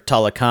or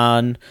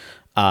Talokan,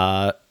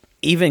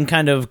 even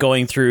kind of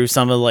going through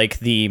some of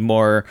the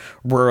more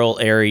rural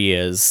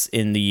areas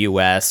in the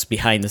U.S.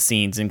 behind the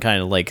scenes and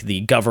kind of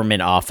the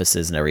government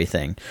offices and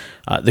everything.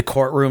 The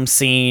courtroom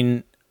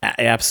scene, I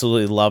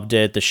absolutely loved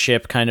it. The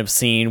ship kind of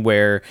scene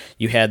where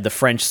you had the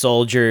French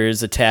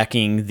soldiers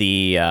attacking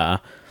the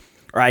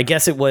or I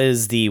guess it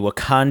was the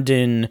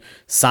Wakandan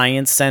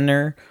Science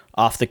Center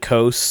off the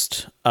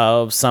coast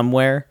of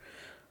somewhere.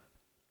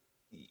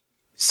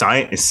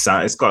 Science.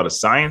 It's called a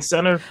science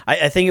center.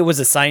 I think it was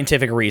a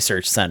scientific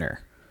research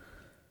center.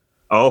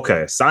 Oh,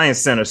 okay, science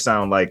center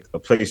sound like a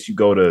place you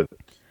go to,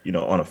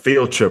 on a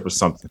field trip or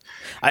something.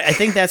 I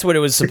think that's what it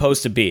was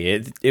supposed to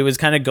be. It was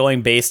kind of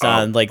going based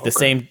on like the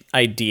same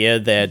idea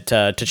that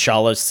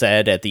T'Challa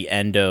said at the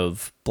end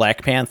of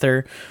Black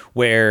Panther,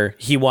 where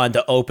he wanted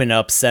to open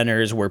up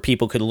centers where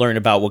people could learn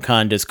about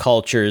Wakanda's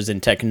cultures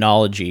and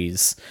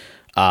technologies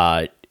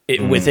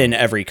within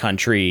every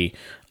country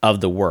of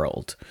the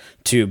world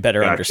to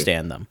better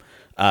understand them.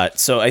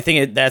 So I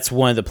think that's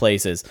one of the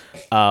places.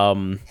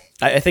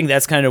 I think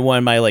that's kind of one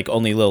of my like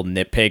only little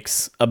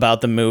nitpicks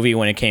about the movie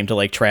when it came to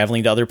like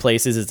traveling to other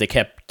places is they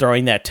kept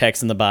throwing that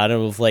text in the bottom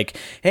of like,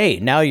 hey,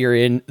 now you're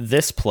in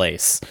this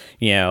place,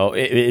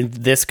 in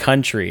this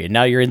country, and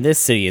now you're in this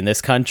city in this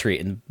country,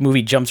 and the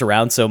movie jumps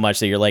around so much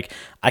that you're like,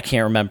 I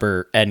can't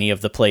remember any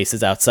of the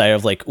places outside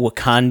of like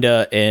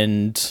Wakanda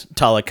and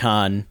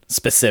Talokan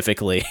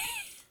specifically.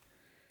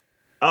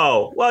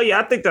 Oh, well, yeah,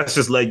 I think that's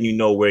just letting you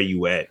know where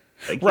you at.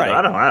 Like, right.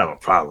 I don't have a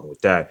problem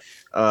with that.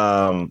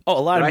 A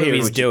lot of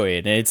movies do it,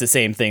 and it's the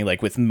same thing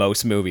like with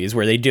most movies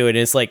where they do it, and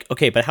it's like,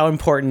 okay, but how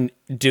important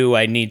do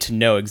I need to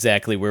know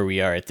exactly where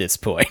we are at this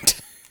point?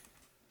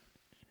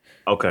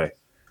 Okay.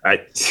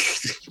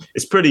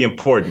 It's pretty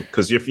important,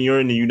 because if you're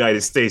in the United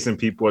States and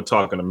people are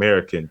talking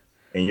American,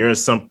 and you're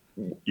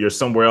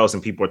somewhere else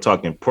and people are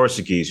talking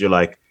Portuguese, you're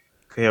like,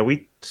 okay, are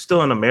we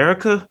still in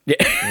America?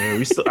 Yeah.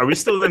 Are we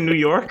still in New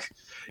York?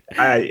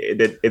 And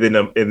then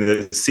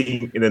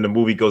the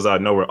movie goes out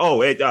of nowhere. Oh,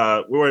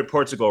 we're in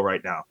Portugal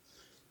right now.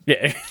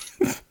 Yeah,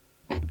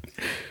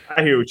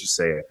 I hear what you're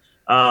saying,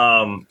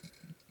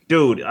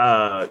 dude.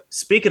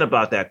 Speaking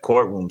about that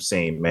courtroom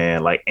scene,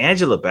 man, like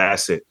Angela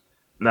Bassett.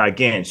 Now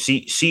again,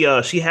 she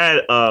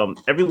had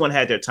everyone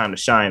had their time to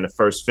shine in the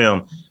first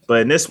film, but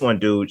in this one,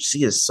 dude,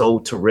 she is so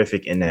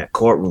terrific in that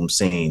courtroom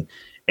scene,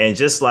 and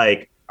just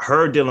like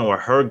her dealing with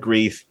her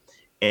grief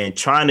and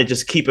trying to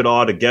just keep it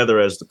all together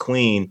as the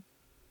queen.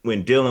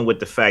 When dealing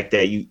with the fact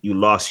that you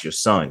lost your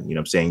son, you know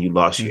what I'm saying? You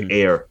lost your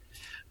heir.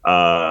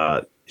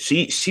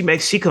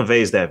 She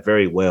conveys that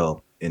very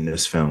well in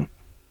this film.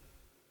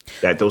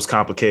 Those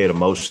complicated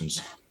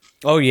emotions.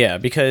 Oh yeah,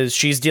 because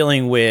she's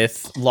dealing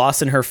with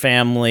loss in her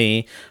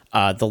family,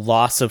 the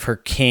loss of her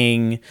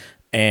king,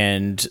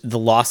 and the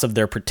loss of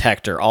their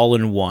protector all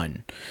in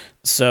one.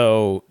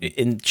 So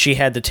she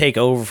had to take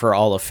over for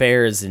all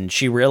affairs, and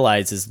she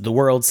realizes the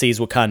world sees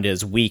Wakanda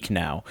as weak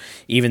now.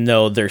 Even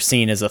though they're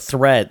seen as a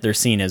threat, they're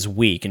seen as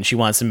weak, and she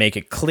wants to make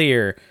it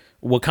clear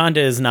Wakanda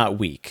is not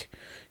weak.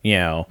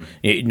 No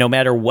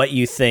matter what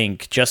you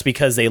think, just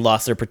because they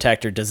lost their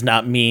protector does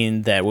not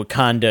mean that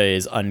Wakanda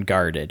is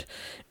unguarded.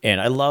 And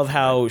I love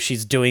how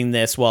she's doing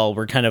this while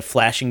we're kind of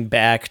flashing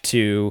back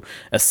to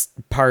a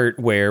part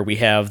where we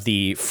have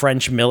the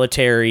French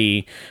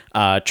military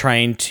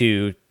trying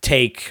to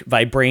take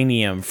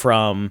vibranium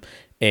from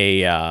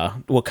a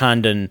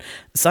Wakandan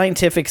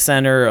scientific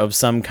center of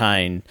some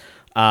kind,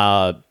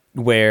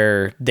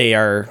 where they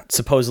are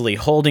supposedly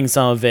holding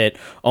some of it,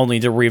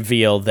 only to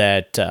reveal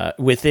that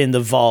within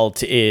the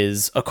vault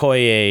is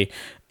Okoye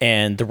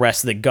and the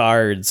rest of the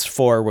guards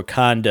for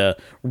Wakanda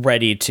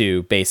ready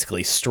to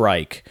basically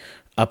strike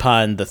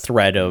upon the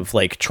threat of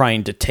like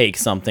trying to take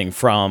something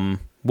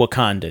from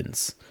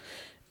Wakandans.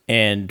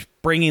 And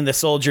bringing the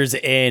soldiers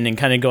in and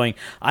kind of going,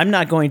 I'm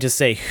not going to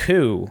say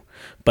who,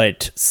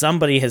 but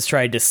somebody has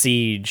tried to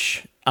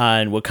siege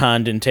on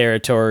Wakandan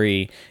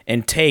territory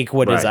and take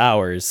what is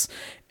ours.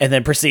 And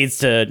then proceeds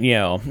to,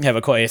 have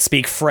Okoye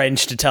speak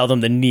French to tell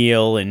them to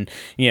kneel, and,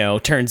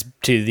 turns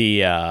to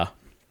the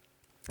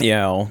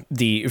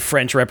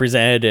French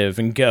representative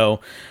and go,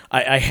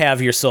 I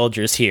have your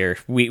soldiers here.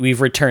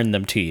 We've returned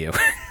them to you.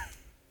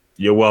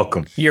 You're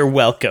welcome. You're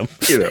welcome.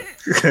 Yeah,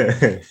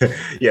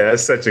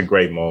 that's such a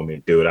great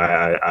moment, dude.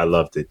 I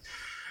loved it.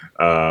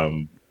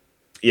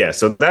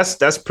 So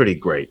that's pretty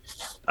great.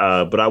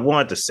 But I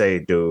wanted to say,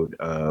 dude,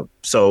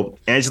 so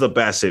Angela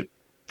Bassett,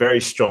 very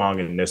strong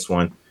in this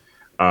one.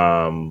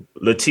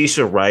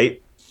 Letitia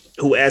Wright,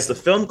 who, as the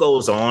film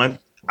goes on,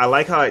 I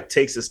like how it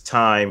takes its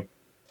time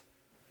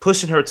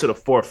pushing her to the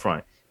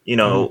forefront.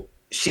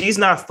 She's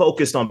not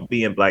focused on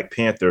being Black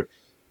Panther.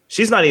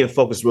 She's not even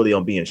focused really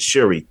on being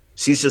Shuri.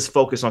 She's just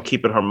focused on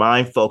keeping her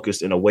mind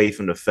focused and away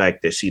from the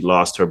fact that she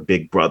lost her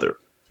big brother.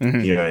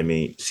 Mm-hmm. You know what I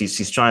mean?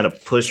 She's trying to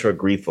push her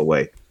grief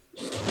away.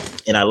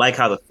 And I like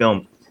how the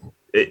film,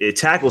 it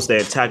tackles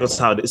that. It tackles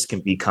how this can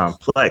be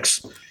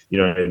complex. You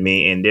know what I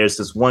mean? And there's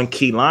this one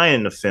key line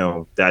in the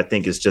film that I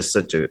think is just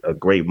such a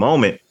great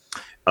moment,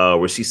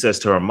 where she says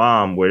to her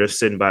mom, where they're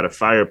sitting by the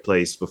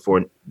fireplace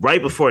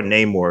right before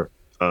Namor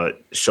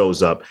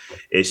shows up,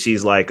 and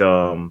she's like,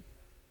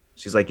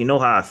 you know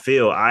how I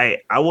feel? I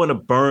want to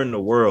burn the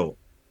world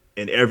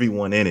and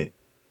everyone in it.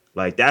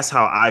 Like, that's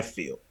how I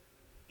feel,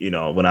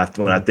 when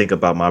I think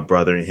about my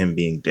brother and him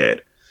being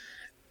dead.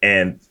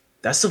 And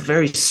that's a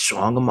very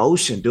strong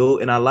emotion,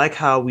 dude. And I like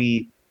how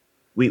we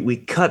we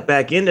cut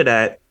back into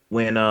that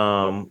when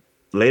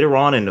later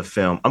on in the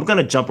film. I'm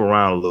gonna jump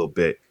around a little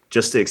bit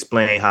just to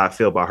explain how I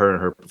feel about her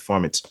and her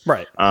performance.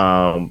 Right.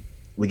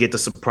 We get the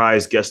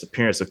surprise guest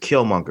appearance of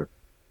Killmonger,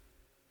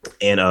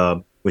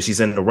 and when she's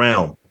in the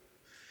realm,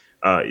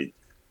 uh,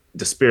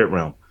 the spirit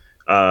realm.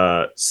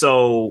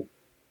 So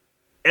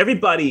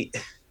everybody,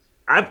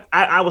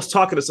 I was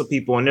talking to some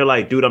people and they're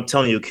like, dude, I'm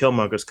telling you,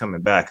 Killmonger's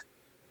coming back.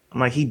 I'm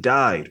like, he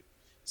died.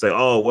 It's like,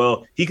 oh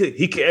well, he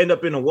could end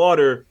up in the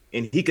water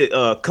and he could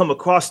come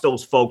across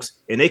those folks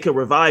and they could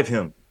revive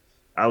him.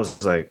 I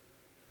was like,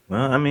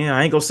 well, I mean,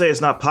 I ain't gonna say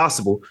it's not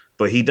possible,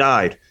 but he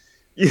died.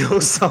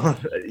 So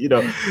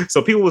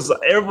so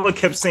everyone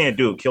kept saying,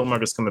 dude,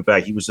 Killmonger's coming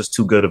back. He was just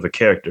too good of a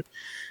character.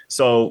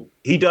 So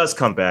he does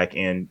come back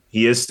and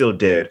he is still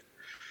dead.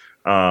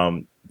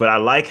 But I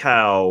like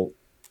how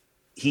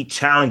he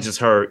challenges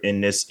her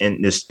in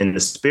the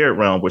spirit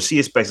realm where she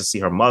expects to see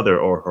her mother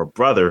or her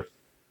brother.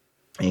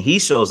 And he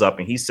shows up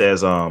and he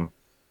says,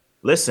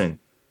 listen,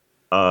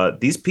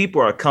 these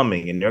people are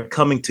coming and they're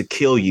coming to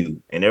kill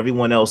you and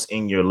everyone else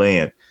in your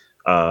land.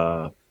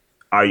 Are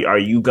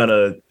you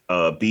gonna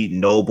be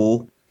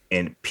noble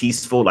and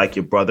peaceful like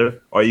your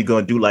brother? Or are you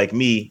gonna do like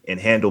me and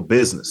handle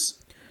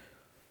business?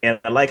 And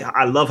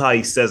I love how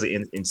he says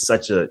it in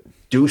such a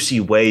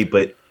douchey way,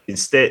 but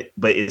it's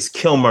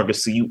Killmonger,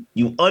 so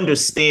you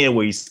understand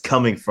where he's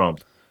coming from,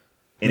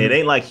 and it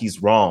ain't like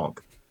he's wrong.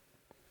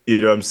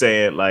 You know what I'm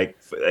saying? Like,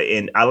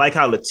 and I like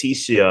how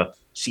Letitia,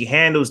 she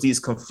handles these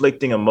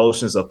conflicting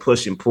emotions of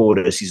push and pull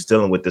that she's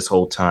dealing with this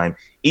whole time,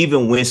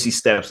 even when she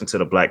steps into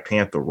the Black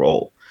Panther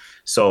role.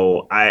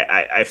 So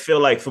I feel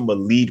like from a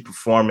lead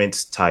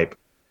performance type,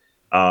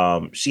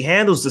 she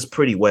handles this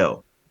pretty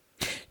well.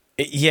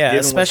 Yeah,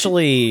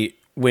 especially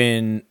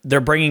when they're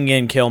bringing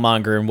in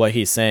Killmonger, and what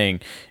he's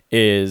saying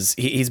is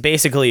he's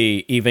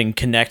basically even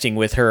connecting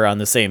with her on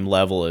the same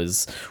level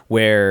as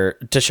where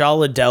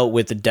T'Challa dealt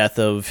with the death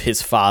of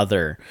his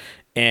father,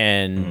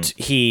 and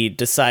he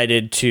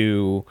decided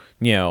to,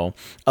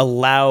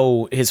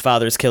 allow his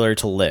father's killer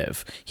to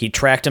live. He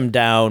tracked him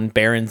down,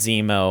 Baron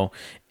Zemo,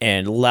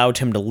 and allowed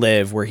him to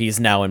live where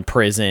he's now in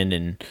prison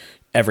and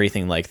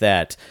everything like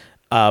that.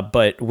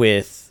 But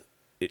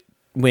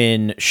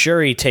when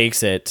Shuri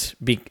takes it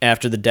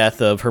after the death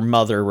of her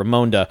mother,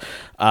 Ramonda,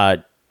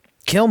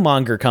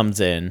 Killmonger comes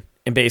in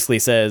and basically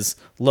says,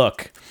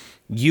 look,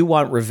 you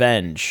want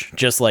revenge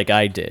just like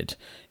I did.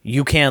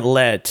 You can't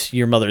let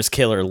your mother's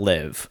killer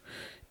live,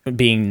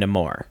 being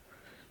Namor.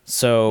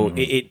 So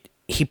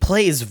he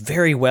plays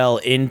very well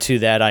into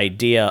that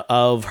idea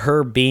of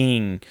her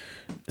being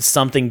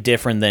something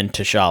different than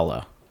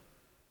T'Challa.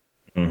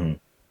 Mm-hmm.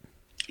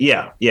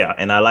 Yeah.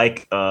 And I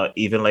like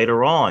even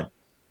later on,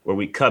 where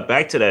we cut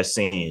back to that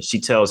scene, she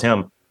tells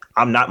him,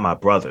 I'm not my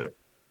brother.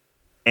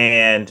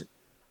 And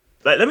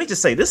let me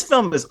just say, this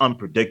film is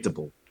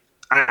unpredictable.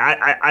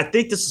 I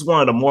think this is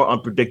one of the more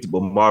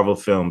unpredictable Marvel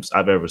films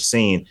I've ever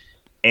seen.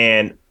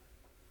 And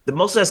the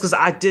most of that's because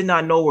I did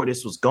not know where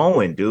this was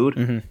going, dude.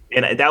 Mm-hmm.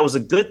 And that was a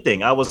good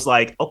thing. I was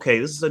like, okay,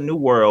 this is a new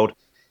world.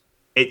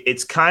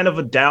 It's kind of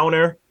a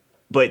downer,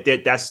 but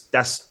that's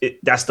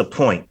the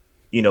point.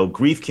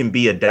 Grief can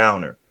be a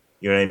downer.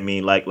 You know what I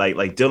mean?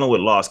 Like dealing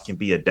with loss can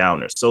be a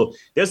downer. So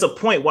there's a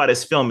point why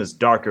this film is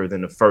darker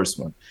than the first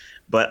one.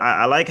 But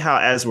I like how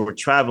as we're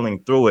traveling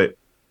through it,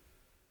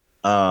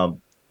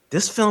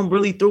 this film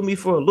really threw me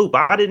for a loop.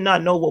 I did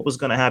not know what was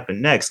going to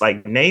happen next.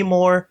 Like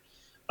Namor,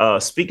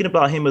 speaking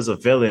about him as a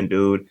villain,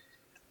 dude,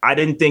 I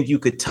didn't think you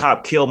could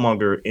top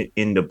Killmonger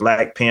in the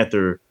Black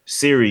Panther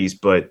series,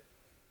 but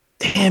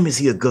damn, is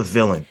he a good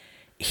villain.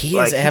 He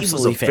is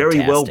absolutely fantastic. He was a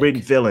very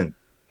well-written villain.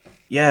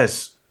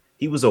 Yes.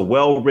 He was a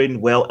well-written,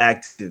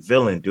 well-acted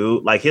villain,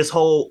 dude. Like his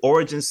whole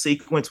origin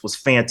sequence was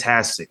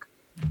fantastic.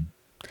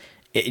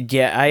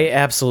 Yeah, I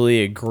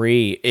absolutely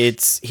agree.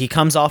 He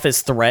comes off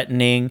as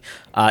threatening.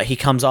 He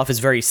comes off as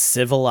very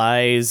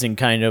civilized and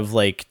kind of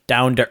like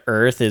down to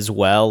earth as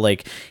well.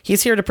 Like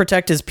he's here to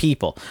protect his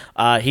people.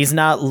 He's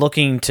not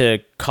looking to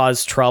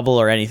cause trouble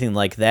or anything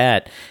like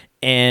that.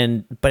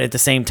 But at the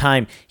same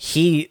time,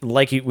 he,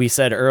 like we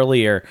said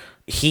earlier,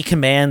 he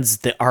commands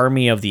the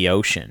army of the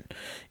ocean.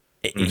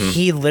 Mm-hmm.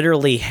 He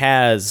literally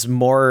has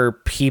more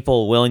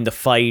people willing to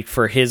fight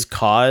for his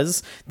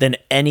cause than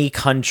any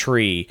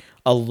country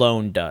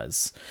alone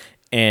does.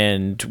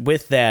 And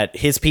with that,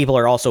 his people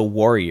are also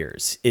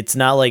warriors. It's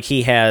not like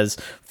he has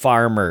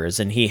farmers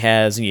and he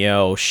has,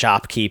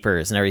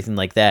 shopkeepers and everything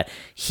like that.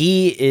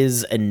 He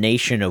is a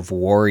nation of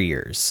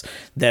warriors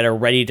that are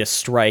ready to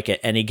strike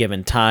at any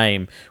given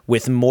time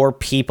with more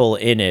people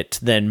in it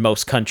than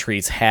most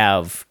countries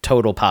have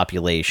total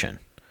population.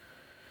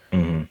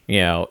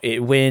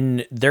 Mm-hmm.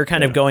 When they're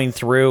kind of going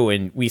through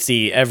and we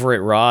see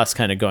Everett Ross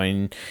kind of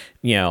going,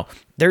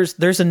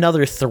 there's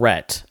another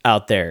threat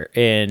out there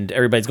and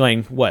everybody's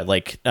going, what,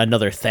 like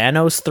another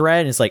Thanos threat?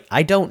 And it's like,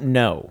 I don't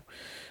know,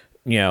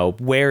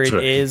 where it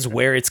is,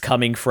 where it's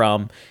coming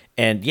from.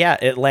 And yeah,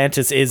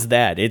 Atlantis is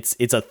that. It's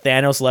a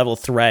Thanos level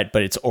threat,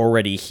 but it's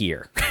already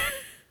here.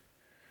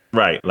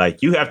 Right.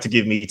 Like you have to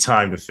give me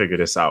time to figure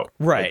this out.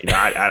 Like,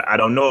 Right. I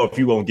don't know if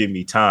you won't give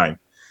me time.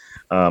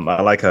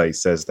 I like how he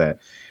says that.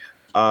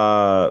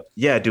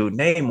 Yeah, dude,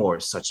 Namor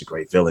is such a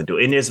great villain,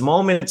 dude. And there's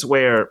moments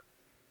where,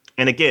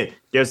 and again,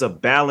 there's a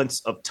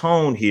balance of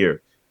tone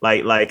here.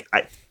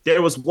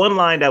 There was one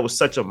line that was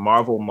such a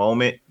Marvel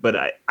moment, but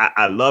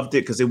I loved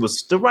it because it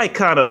was the right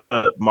kind of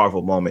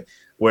Marvel moment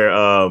where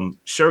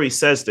Shuri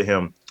says to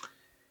him,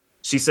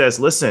 she says,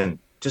 "Listen,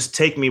 just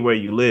take me where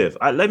you live.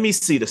 Let me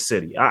see the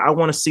city. I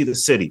want to see the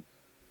city.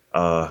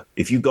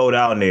 If you go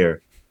down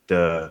there,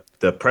 the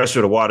pressure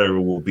of the water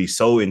will be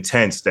so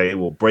intense that it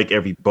will break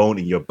every bone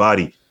in your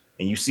body."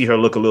 And you see her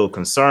look a little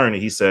concerned,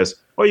 and he says,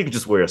 "Or you can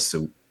just wear a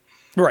suit."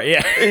 Right.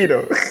 Yeah. You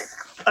know,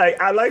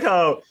 I like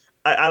how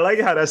I like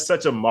how that's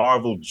such a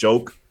Marvel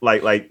joke,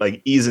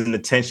 like easing the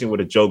tension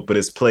with a joke, but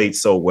it's played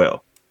so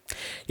well.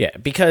 Yeah,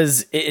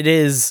 because it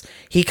is,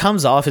 he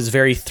comes off as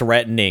very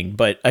threatening,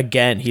 but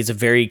again, he's a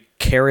very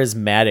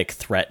charismatic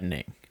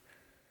threatening.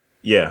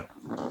 Yeah.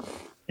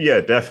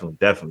 Yeah, definitely.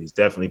 He's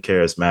definitely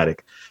charismatic.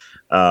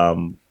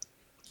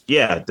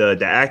 Yeah, the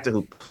actor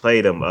who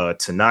played him,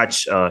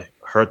 Tanach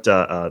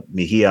Herta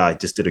Mejia,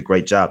 just did a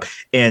great job.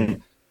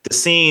 And the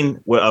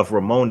scene of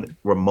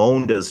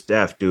Ramonda's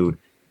death, dude,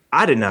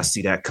 I did not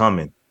see that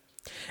coming.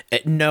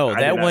 No,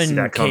 that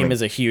one came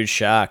as a huge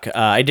shock.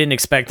 I didn't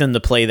expect them to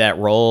play that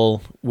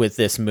role with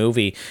this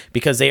movie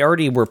because they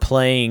already were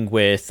playing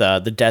with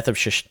the death of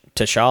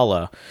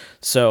T'Challa.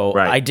 So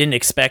Right. I didn't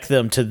expect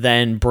them to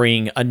then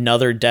bring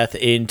another death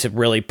in to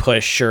really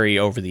push Shuri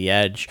over the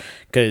edge,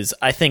 because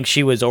I think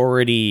she was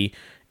already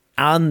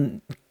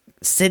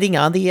sitting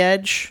on the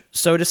edge,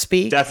 so to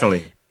speak.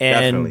 Definitely.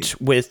 And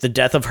Definitely. with the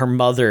death of her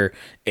mother,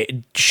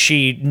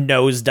 she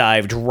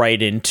nosedived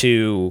right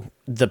into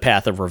the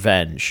path of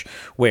revenge,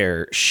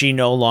 where she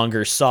no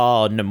longer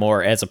saw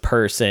Namor as a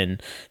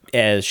person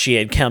as she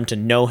had come to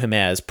know him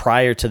as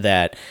prior to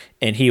that,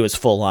 and he was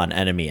full-on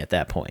enemy at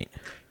that point.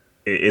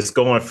 It's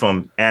going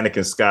from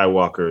Anakin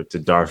Skywalker to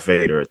Darth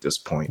Vader at this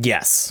point.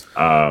 Yes.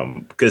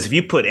 Because if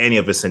you put any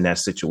of us in that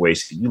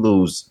situation, you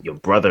lose your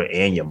brother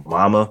and your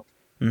mama.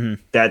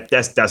 Mm-hmm.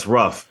 That's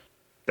rough.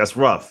 That's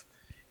rough.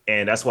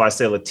 And that's why I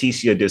say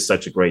Leticia did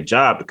such a great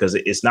job, because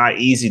it's not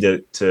easy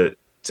to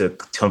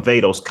convey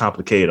those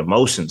complicated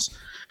emotions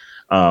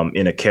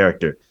in a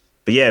character.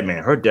 But yeah,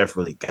 man, her death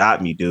really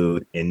got me,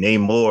 dude. And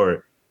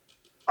Namor,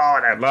 oh,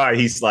 that line,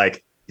 he's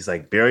like,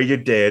 bury your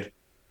dead,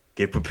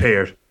 get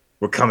prepared,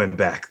 we're coming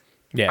back.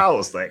 Yeah. I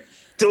was like,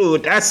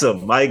 dude, that's a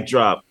mic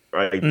drop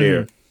right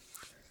there.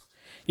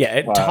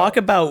 Yeah, Wow. Talk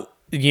about,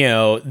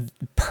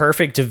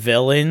 perfect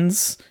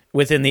villains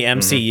within the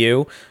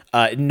MCU.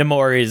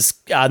 Namor is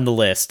on the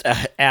list,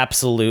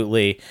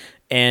 absolutely.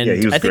 And Yeah,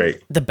 he was I think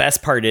great. the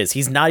best part is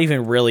he's not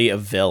even really a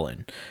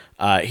villain.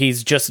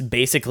 He's just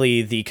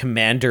basically the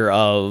commander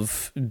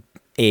of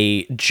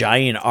a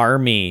giant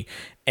army,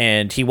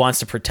 and he wants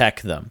to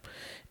protect them.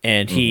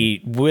 And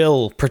he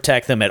will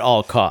protect them at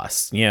all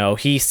costs.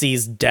 He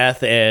sees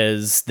death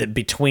as the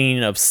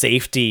between of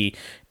safety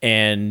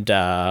and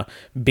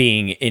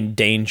being in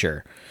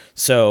danger.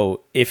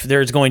 So if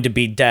there's going to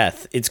be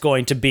death, it's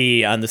going to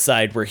be on the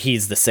side where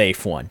he's the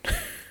safe one.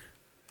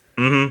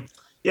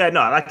 Yeah,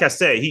 no, like I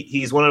said,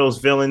 he's one of those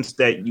villains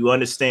that you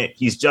understand.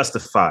 He's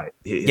justified.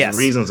 His Yes.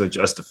 reasons are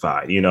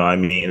justified. I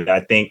mean, I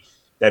think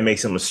that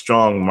makes him a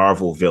strong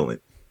Marvel villain.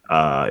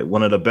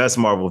 One of the best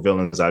Marvel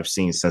villains I've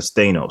seen since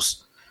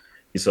Thanos.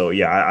 So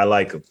yeah, I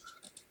like him.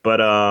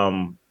 But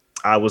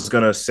I was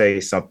gonna say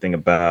something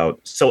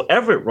about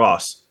Everett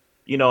Ross.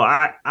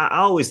 I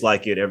always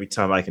like it every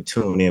time I can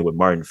tune in with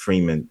Martin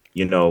Freeman.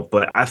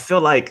 But I feel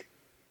like,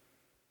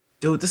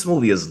 dude, this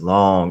movie is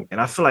long,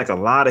 and I feel like a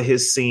lot of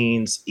his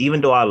scenes,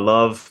 even though I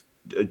love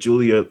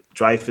Julia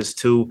Dreyfus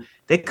too,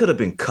 they could have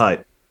been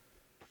cut.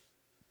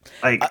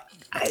 Like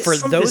For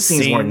some of those his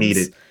scenes weren't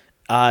needed.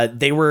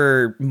 they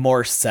were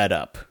more set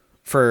up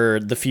for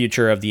the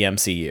future of the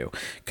MCU,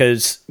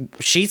 because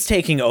she's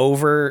taking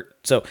over.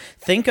 So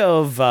think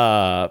of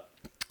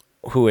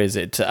who is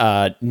it?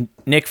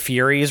 Nick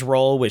Fury's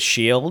role with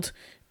SHIELD.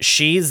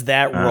 She's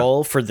that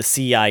role for the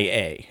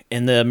CIA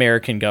in the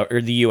American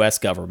or the U.S.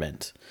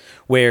 government,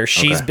 where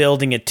she's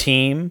building a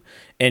team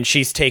and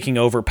she's taking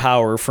over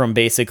power from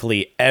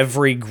basically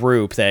every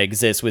group that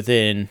exists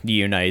within the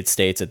United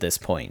States at this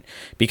point,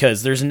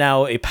 because there's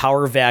now a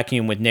power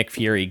vacuum with Nick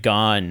Fury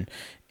gone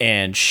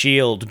and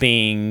SHIELD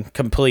being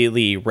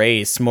completely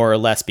erased, more or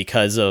less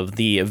because of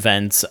the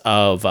events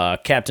of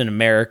Captain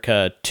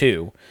America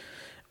 2,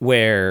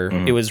 where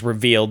it was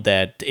revealed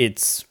that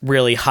it's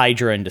really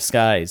Hydra in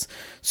disguise.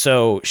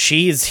 So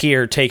she's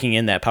here taking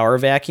in that power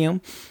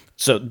vacuum.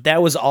 So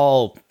that was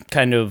all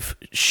kind of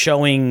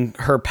showing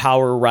her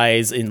power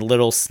rise in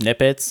little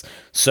snippets.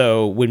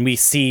 So when we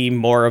see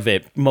more of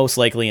it, most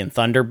likely in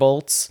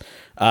Thunderbolts,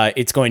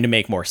 it's going to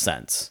make more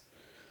sense.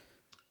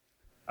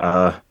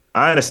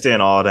 I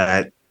understand all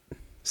that.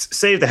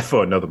 Save that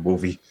for another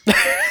movie.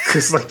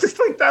 Because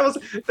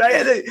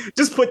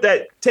just put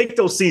that, take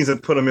those scenes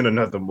and put them in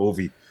another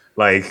movie.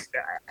 Like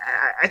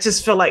I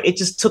just felt like it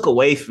just took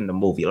away from the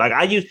movie. Like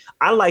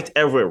I liked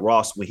Everett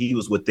Ross when he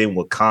was within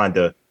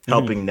Wakanda Mhm.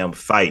 helping them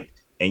fight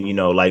and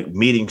like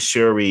meeting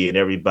Shuri and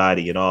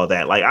everybody and all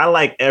that. Like I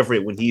like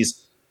Everett when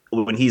he's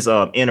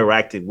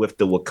interacting with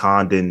the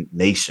Wakandan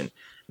nation,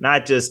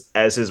 not just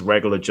as his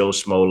regular Joe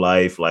Schmo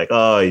life, like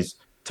oh he's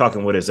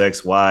talking with his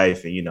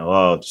ex-wife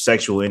and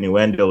sexual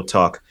innuendo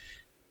talk.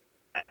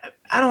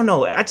 I don't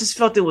know. I just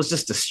felt it was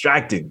just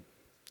distracting.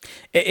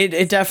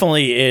 It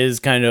definitely is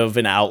kind of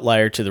an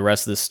outlier to the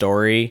rest of the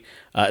story,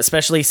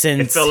 especially It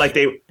since. felt like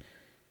they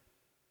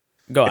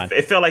Go on.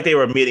 it felt like they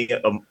were meeting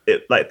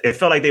it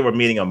felt like they were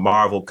meeting a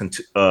Marvel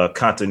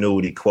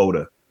continuity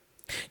quota.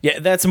 Yeah,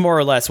 that's more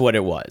or less what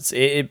it was.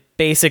 It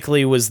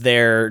basically was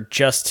there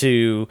just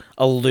to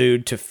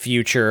allude to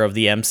future of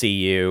the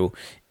MCU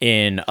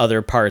in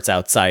other parts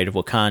outside of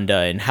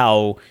Wakanda and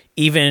how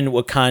even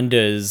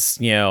Wakanda's,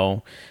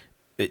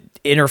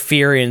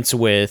 interference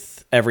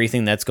with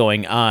everything that's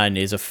going on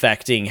is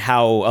affecting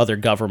how other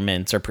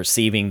governments are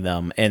perceiving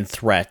them and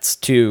threats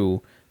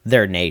to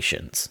their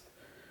nations.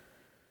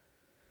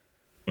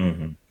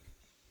 Mm-hmm.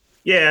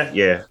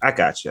 Yeah, I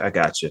got you.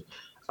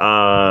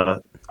 All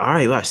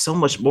right, wow, so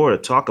much more to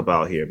talk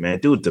about here, man.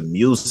 Dude, the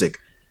music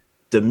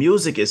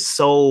is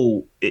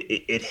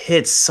it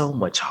hits so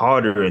much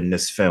harder in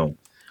this film.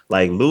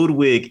 Like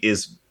Ludwig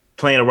is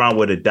playing around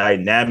with a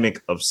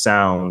dynamic of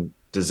sound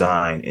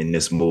design in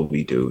this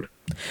movie, dude.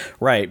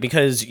 Right,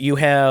 because you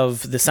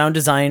have the sound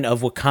design of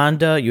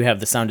Wakanda, you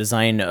have the sound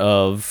design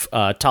of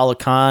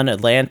Talokan,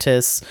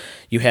 Atlantis,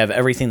 you have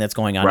everything that's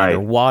going on Right.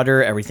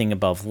 underwater, everything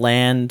above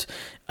land.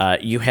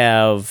 You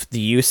have the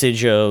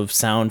usage of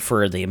sound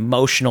for the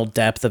emotional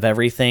depth of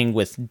everything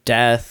with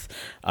death,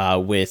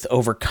 with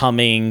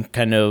overcoming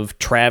kind of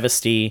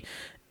travesty.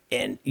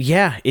 And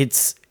yeah,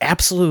 it's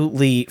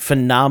absolutely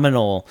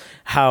phenomenal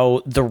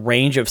how the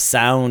range of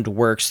sound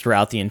works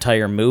throughout the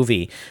entire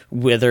movie,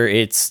 whether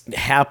it's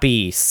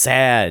happy,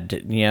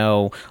 sad,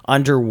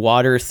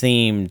 underwater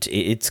themed,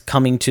 it's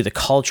coming to the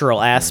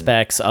cultural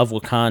aspects of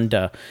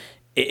Wakanda.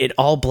 It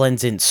all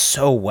blends in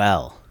so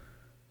well.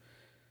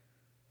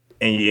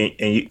 And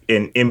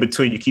in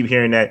between you keep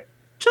hearing that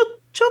chup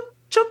chup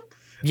chup. Like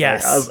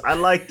Yes. I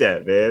like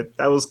that, man.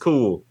 That was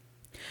cool.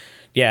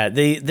 Yeah,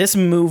 this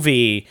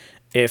movie,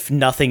 if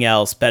nothing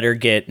else, better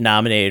get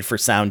nominated for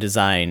sound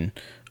design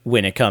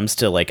when it comes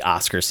to like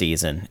Oscar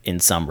season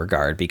in some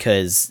regard,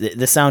 because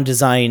the sound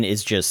design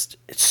is just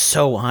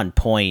so on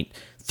point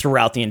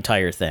throughout the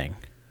entire thing.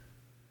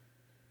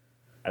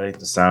 I think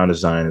the sound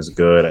design is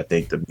good. I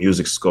think the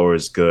music score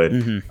is good.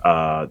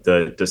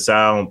 The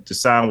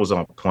sound was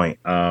on point.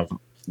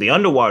 The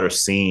underwater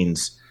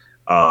scenes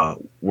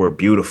were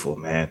beautiful,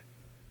 man.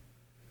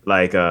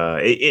 Like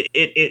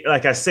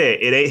like I said,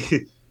 it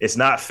ain't it's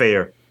not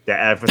fair that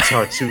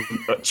Avatar 2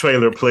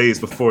 trailer plays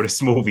before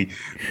this movie.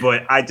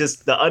 But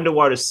the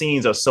underwater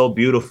scenes are so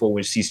beautiful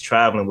when she's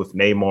traveling with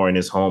Namor in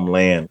his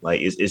homeland.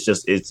 Like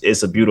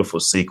it's a beautiful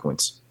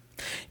sequence.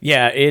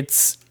 Yeah,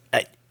 it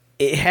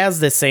has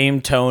the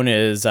same tone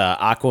as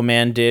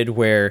Aquaman did,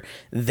 where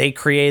they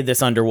created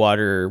this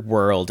underwater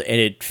world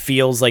and it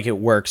feels like it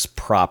works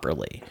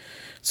properly.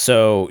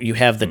 So you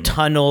have the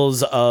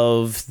tunnels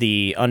of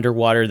the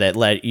underwater that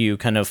let you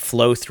kind of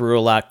flow through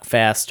a lot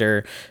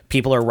faster.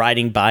 People are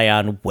riding by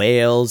on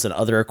whales and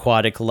other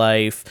aquatic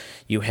life.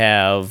 You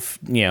have,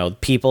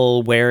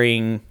 people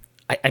wearing.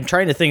 I'm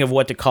trying to think of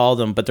what to call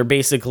them, but they're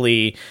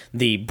basically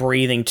the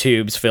breathing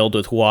tubes filled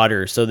with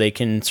water so they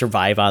can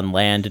survive on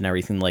land and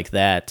everything like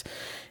that.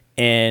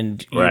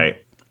 And you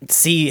Right.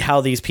 see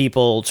how these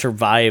people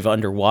survive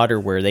underwater,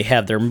 where they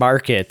have their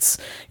markets,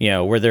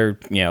 where they're,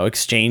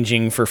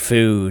 exchanging for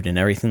food and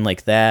everything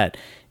like that.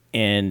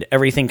 And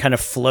everything kind of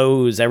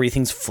flows,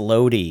 everything's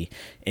floaty.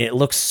 And it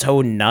looks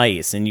so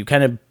nice. And you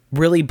kind of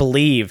really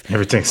believe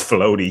Everything's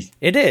floaty.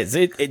 it is.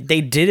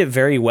 They did it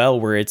very well,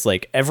 where it's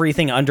like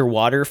everything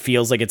underwater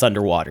feels like it's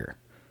underwater.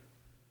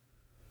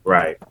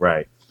 Right.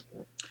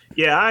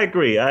 Yeah, I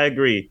agree. I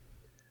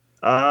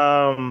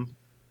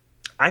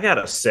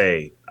gotta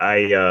say,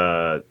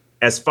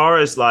 as far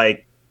as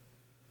like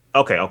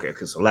okay,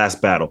 so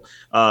last battle.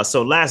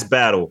 Last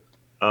battle,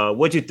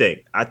 what'd you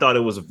think? I thought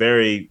it was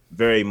very,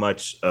 very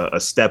much a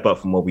step up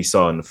from what we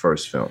saw in the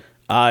first film.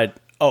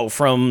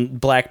 From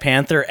Black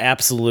Panther,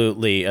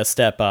 absolutely a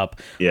step up.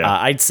 Yeah.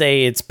 I'd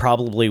say it's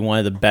probably one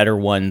of the better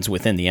ones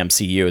within the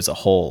MCU as a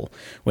whole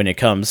when it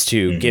comes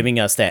to giving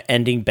us that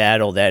ending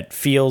battle that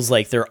feels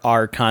like there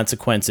are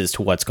consequences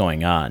to what's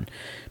going on.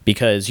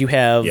 Because you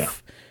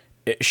have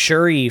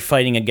Shuri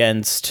fighting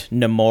against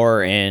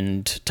Namor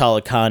and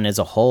Talokan as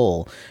a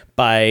whole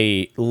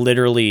by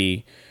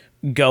literally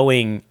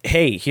going,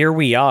 hey, here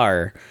we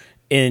are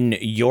in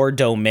your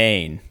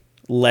domain.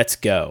 Let's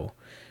go.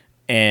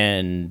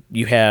 And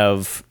you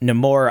have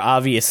Namor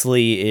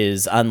obviously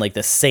is on like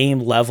the same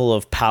level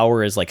of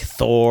power as like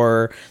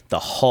Thor, the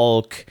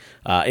Hulk.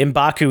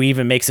 M'Baku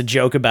even makes a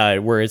joke about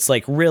it where it's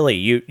like, really,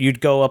 you'd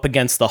go up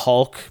against the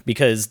Hulk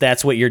because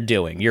that's what you're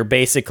doing. You're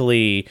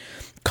basically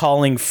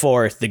calling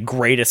forth the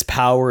greatest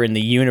power in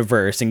the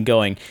universe and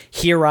going,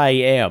 "Here I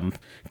am,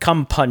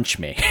 come punch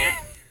me."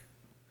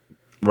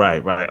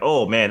 Right.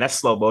 Oh man, that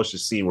slow motion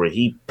scene where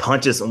he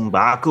punches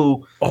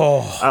M'Baku.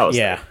 Oh,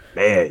 yeah. Like,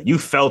 man, you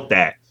felt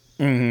that.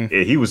 Mm-hmm.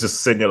 Yeah, he was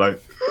just sitting there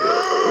like.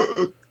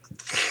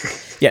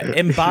 Yeah,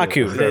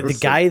 M'Baku, the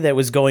guy that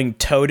was going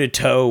toe to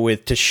toe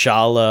with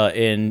T'Challa,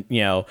 and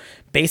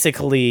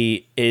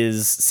basically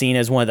is seen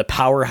as one of the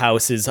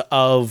powerhouses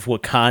of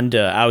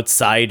Wakanda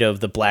outside of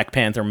the Black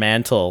Panther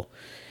mantle.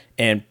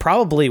 And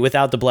probably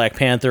without the Black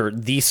Panther,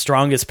 the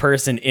strongest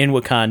person in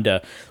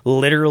Wakanda,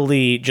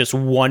 literally just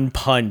one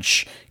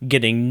punch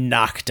getting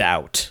knocked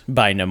out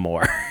by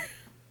Namor.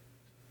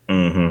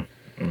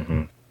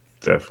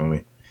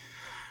 Definitely.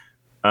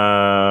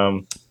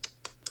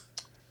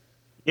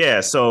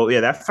 Yeah, so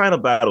that final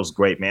battle's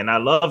great, man. I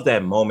love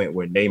that moment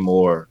where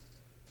Namor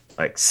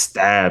like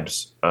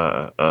stabs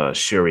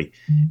Shuri.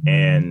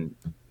 And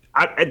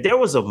there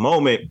was a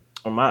moment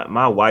where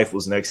my wife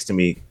was next to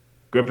me,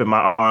 gripping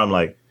my arm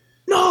like,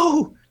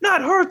 no,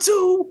 not her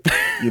too.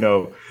 It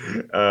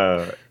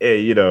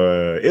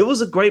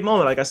was a great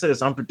moment. Like I said,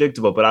 it's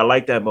unpredictable, but I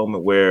like that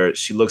moment where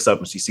she looks up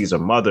and she sees her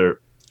mother.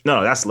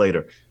 No, that's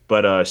later.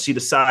 But she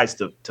decides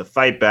to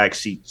fight back.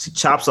 She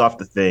chops off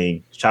the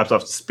thing, chops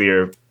off the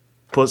spear,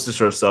 pushes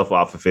herself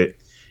off of it.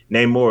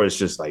 Namor is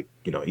just like,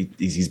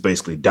 he's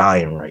basically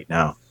dying right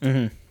now.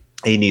 Mm-hmm.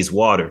 He needs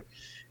water.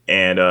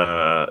 And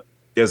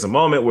there's a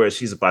moment where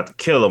she's about to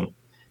kill him.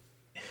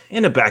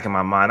 In the back of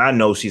my mind, I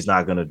know she's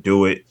not going to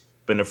do it.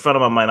 But in the front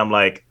of my mind, I'm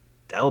like,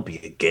 that would be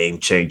a game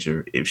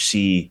changer if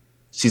she's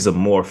a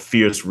more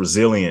fierce,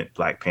 resilient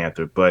Black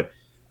Panther. But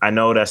I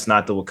know that's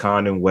not the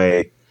Wakandan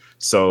way.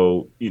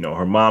 So,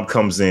 her mom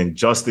comes in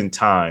just in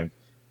time.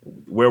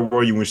 Where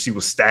were you when she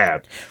was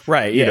stabbed?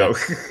 Right, yeah.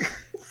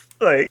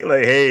 like,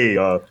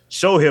 hey,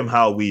 show him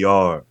how we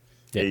are.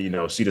 Yeah.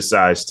 And, she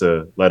decides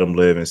to let him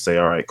live and say,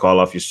 all right, call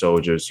off your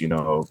soldiers. She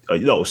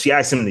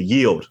asks him to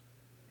yield,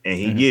 and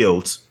he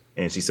yields.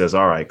 And she says,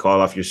 all right,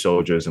 call off your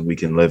soldiers and we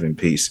can live in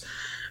peace.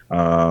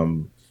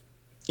 So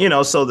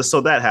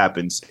that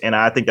happens. And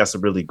I think that's a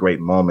really great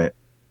moment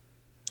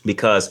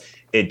because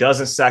it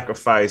doesn't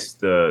sacrifice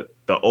the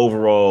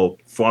overall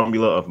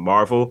formula of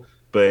Marvel,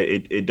 but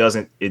it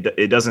doesn't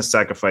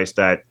sacrifice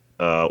that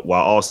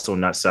while also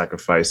not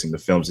sacrificing the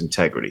film's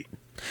integrity.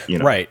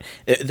 Right.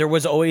 There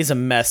was always a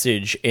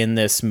message in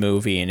this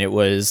movie, and it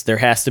was there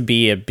has to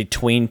be a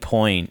between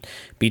point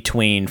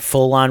between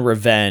full-on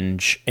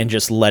revenge and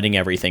just letting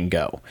everything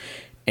go.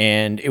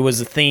 And it was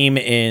a theme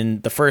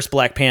in the first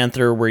Black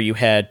Panther where you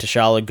had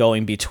T'Challa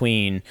going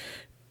between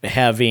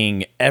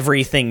having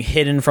everything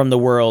hidden from the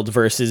world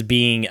versus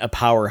being a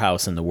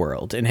powerhouse in the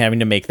world and having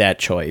to make that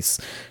choice.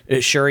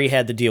 Shuri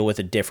had to deal with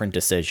a different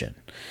decision.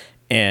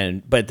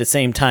 But at the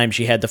same time,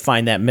 she had to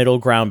find that middle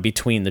ground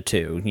between the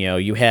two.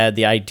 You had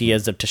the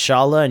ideas of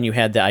T'Challa and you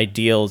had the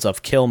ideals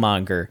of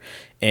Killmonger,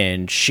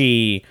 and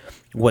she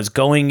was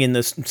going in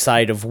the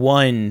side of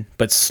one,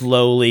 but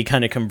slowly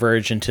kind of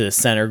converged into the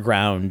center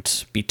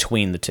ground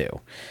between the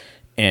two.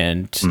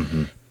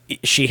 And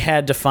she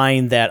had to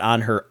find that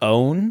on her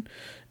own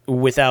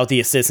without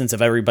the assistance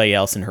of everybody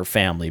else in her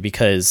family,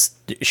 because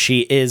she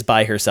is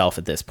by herself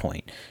at this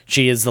point.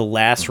 She is the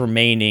last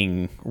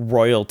remaining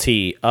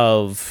royalty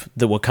of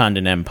the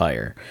Wakandan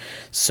Empire.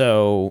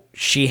 So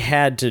she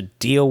had to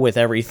deal with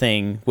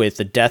everything, with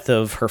the death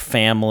of her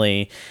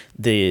family,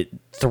 the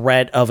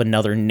threat of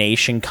another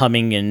nation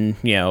coming in,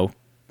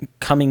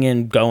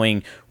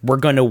 going, we're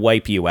going to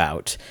wipe you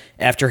out.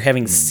 After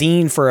having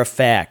seen for a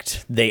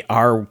fact they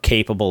are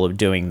capable of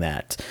doing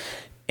that.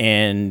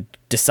 And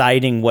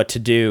deciding what to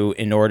do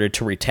in order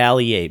to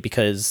retaliate,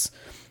 because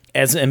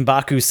as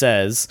M'Baku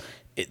says,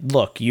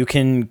 look, you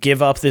can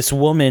give up this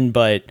woman,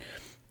 but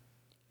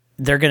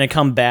they're going to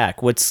come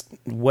back. What's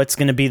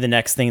going to be the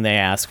next thing they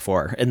ask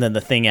for? And then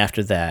the thing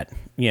after that,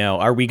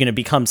 are we going to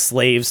become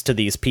slaves to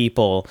these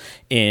people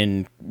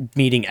in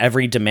meeting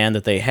every demand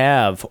that they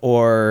have,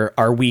 or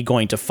are we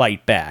going to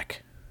fight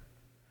back?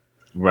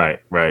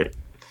 Right.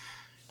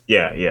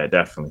 Yeah,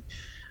 definitely.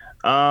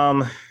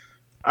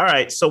 All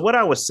right. So what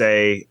I would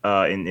say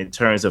in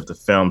terms of the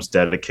film's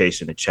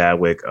dedication to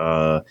Chadwick,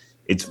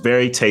 it's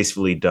very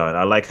tastefully done.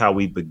 I like how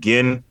we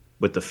begin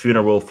with the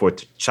funeral for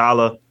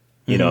T'Challa,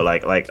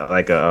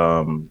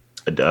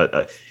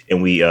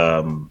 and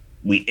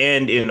we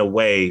end in a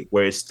way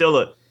where it's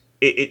still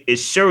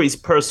it's Shuri's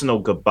personal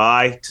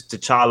goodbye to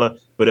T'Challa,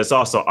 but it's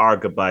also our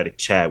goodbye to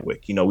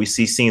Chadwick. We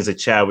see scenes of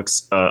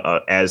Chadwick's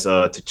as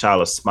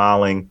T'Challa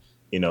smiling,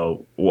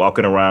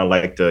 walking around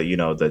like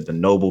the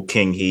noble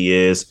king he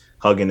is,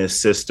 hugging his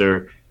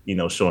sister,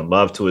 showing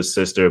love to his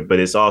sister. But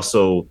it's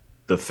also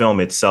the film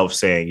itself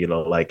saying,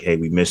 hey,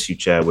 we miss you,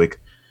 Chadwick.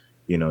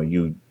 You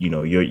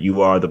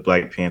are the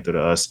Black Panther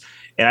to us.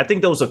 And I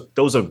think those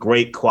are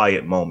great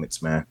quiet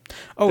moments, man.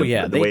 Oh,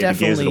 yeah. The way it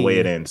begins and the way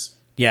it ends.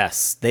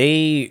 Yes,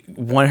 they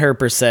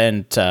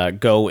 100%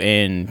 go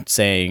in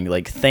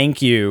saying,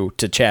 thank you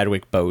to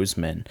Chadwick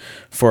Boseman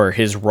for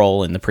his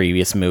role in the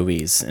previous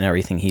movies and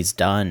everything he's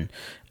done.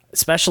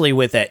 especially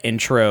with that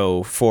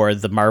intro for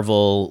the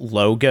Marvel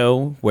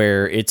logo,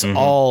 where it's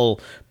all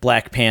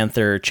Black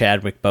Panther,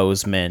 Chadwick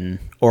Boseman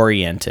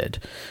oriented.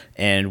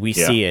 And we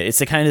see it. It's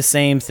the kind of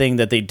same thing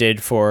that they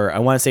did for, I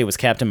want to say it was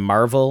Captain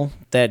Marvel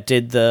that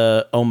did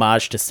the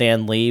homage to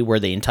Stan Lee, where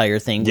the entire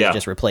thing was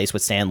just replaced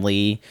with Stan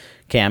Lee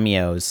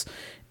cameos.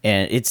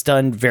 And it's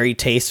done very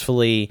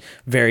tastefully,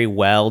 very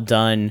well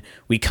done.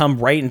 We come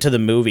right into the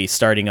movie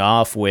starting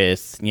off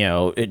with,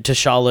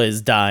 T'Challa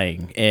is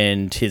dying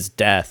and his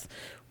death,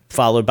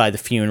 followed by the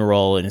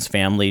funeral and his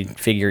family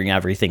figuring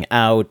everything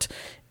out.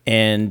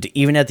 And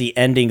even at the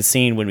ending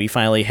scene, when we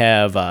finally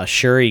have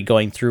Shuri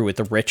going through with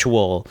the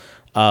ritual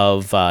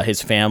of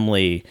his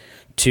family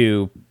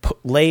to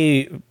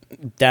lay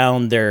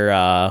down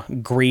their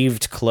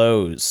grieved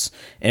clothes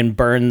and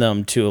burn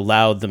them to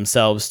allow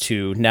themselves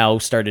to now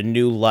start a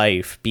new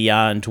life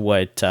beyond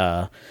what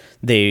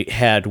they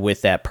had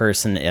with that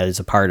person as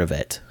a part of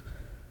it.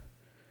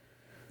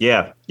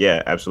 Yeah,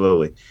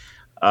 absolutely.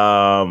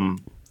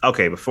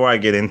 Okay, before I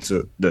get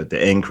into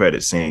the end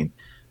credit scene,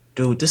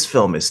 dude, this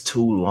film is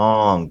too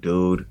long,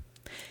 dude.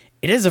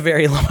 It is a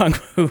very long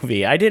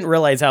movie. I didn't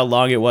realize how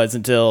long it was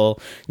until,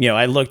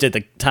 I looked at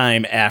the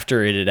time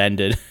after it had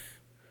ended.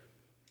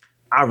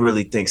 I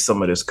really think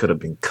some of this could have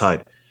been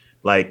cut.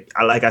 Like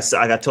I said,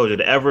 like I told you,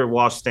 the Everett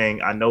Walsh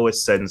thing, I know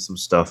it's setting some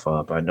stuff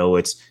up. I know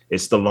it's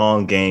the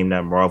long game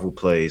that Marvel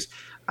plays.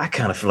 I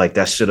kind of feel like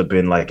that should have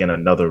been like in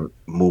another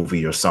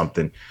movie or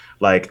something.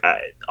 Like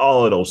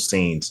all of those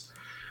scenes,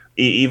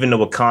 even the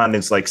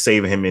Wakandans like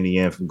saving him in the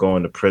end from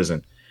going to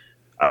prison.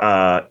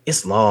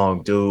 It's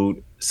long,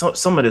 dude.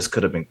 Some of this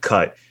could have been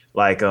cut.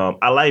 Like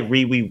I like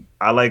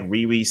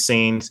Riri's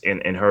scenes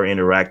and her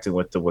interacting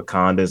with the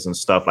Wakandans and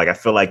stuff. Like I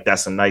feel like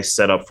that's a nice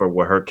setup for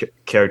what her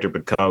character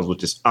becomes,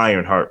 which is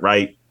Ironheart,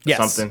 right? Yes.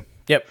 Something.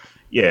 Yep.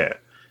 Yeah.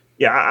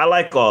 I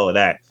like all of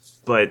that,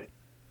 but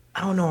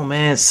I don't know,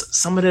 man.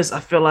 Some of this I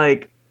feel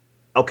like,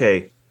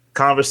 okay,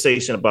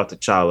 conversation about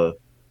T'Challa.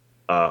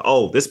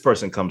 This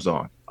person comes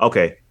on.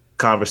 Okay,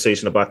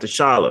 conversation about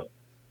T'Challa.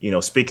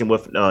 Speaking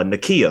with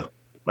Nakia,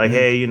 like,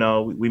 hey,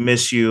 we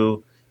miss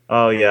you.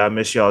 Oh, yeah, I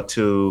miss y'all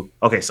too.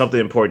 Okay, something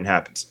important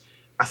happens.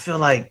 I feel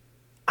like,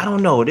 I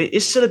don't know.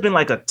 It should have been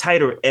like a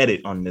tighter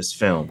edit on this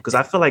film because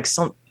I feel like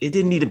it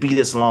didn't need to be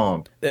this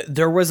long.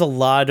 There was a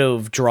lot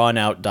of drawn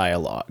out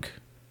dialogue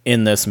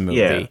in this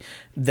movie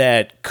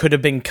that could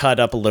have been cut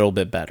up a little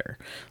bit better.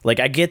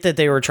 Like, I get that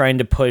they were trying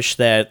to push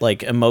that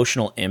like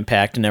emotional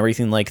impact and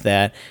everything like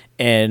that.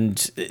 And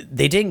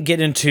they didn't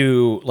get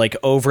into like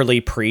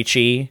overly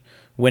preachy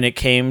when it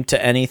came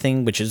to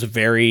anything, which is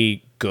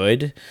very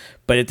good.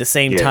 But at the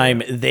same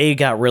time, they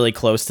got really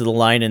close to the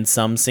line in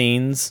some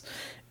scenes,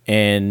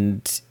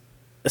 and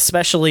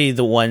especially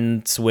the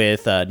ones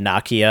with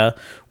Nakia,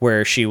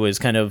 where she was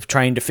kind of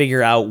trying to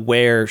figure out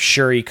where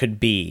Shuri could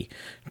be,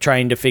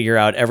 trying to figure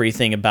out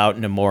everything about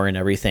Namor and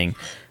everything.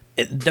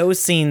 Those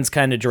scenes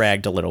kind of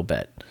dragged a little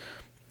bit.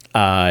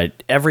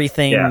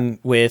 Everything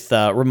with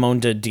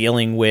Ramonda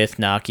dealing with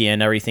Nakia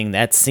and everything,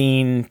 that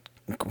scene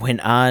went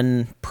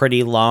on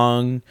pretty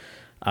long.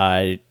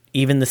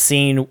 Even the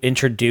scene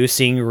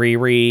introducing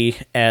Riri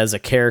as a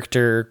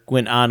character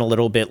went on a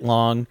little bit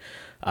long.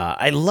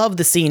 I love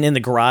the scene in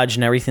the garage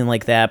and everything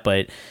like that,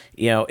 but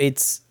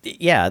there's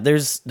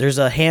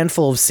a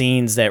handful of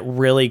scenes that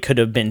really could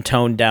have been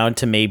toned down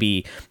to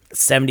maybe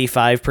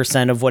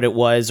 75% of what it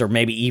was, or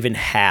maybe even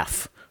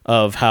half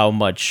of how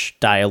much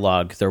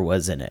dialogue there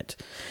was in it.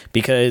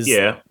 Because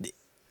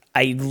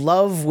I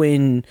love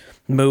when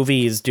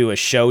movies do a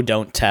show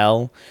don't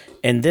tell.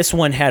 And this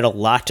one had a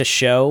lot to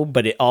show,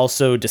 but it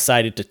also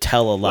decided to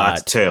tell a lot. A lot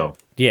to tell.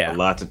 Yeah. A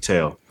lot to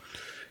tell.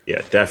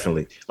 Yeah,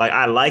 definitely. Like,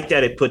 I like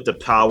that it put the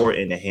power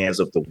in the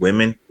hands of the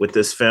women with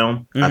this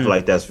film. I feel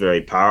like that's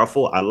very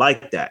powerful. I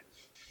like that.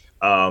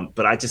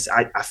 But I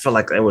feel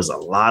like there was a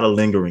lot of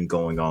lingering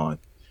going on.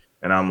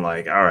 And I'm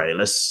like, all right,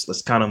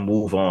 let's kind of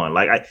move on.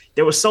 Like,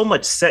 there was so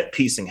much set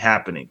piecing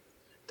happening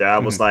that I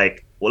was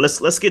like, well,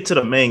 let's get to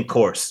the main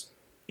course.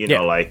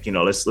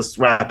 Let's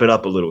wrap it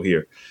up a little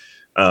here.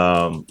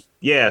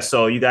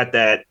 So you got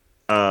that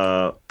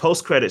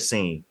post-credit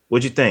scene.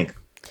 What'd you think?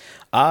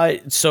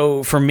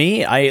 So for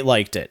me, I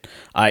liked it.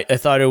 I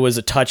thought it was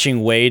a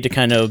touching way to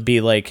kind of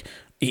be like,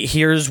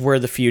 here's where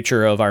the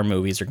future of our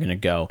movies are going to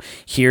go.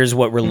 Here's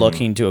what we're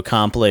looking to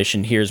accomplish,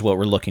 and here's what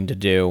we're looking to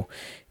do.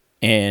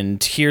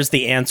 And here's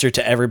the answer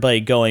to everybody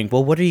going,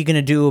 well, what are you going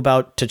to do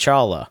about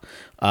T'Challa?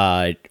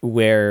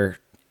 Where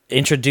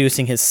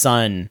introducing his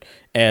son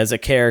as a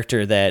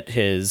character that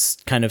has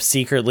kind of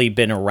secretly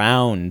been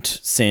around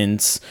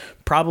since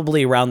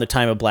probably around the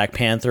time of Black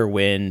Panther,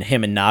 when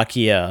him and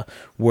Nakia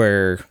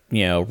were,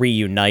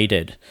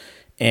 reunited.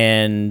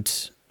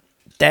 And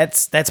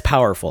that's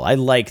powerful. I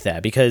like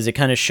that because it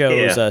kind of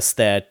shows us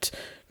that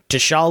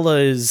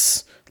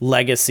T'Challa's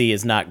legacy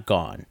is not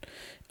gone.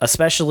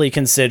 Especially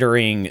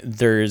considering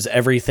there's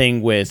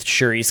everything with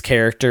Shuri's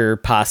character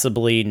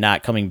possibly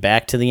not coming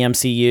back to the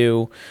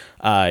MCU,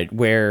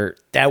 where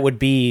that would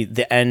be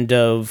the end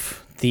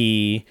of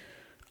the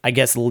I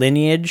guess,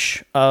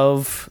 lineage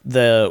of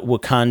the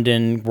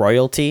Wakandan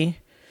royalty.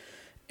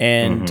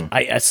 And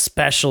I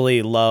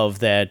especially love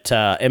that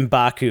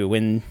M'Baku,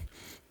 when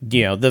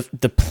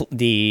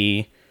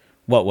the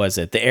what was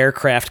it? The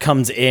aircraft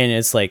comes in.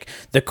 It's like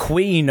the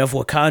Queen of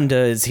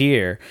Wakanda is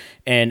here,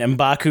 and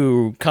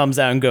M'Baku comes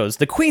out and goes,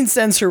 "The Queen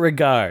sends her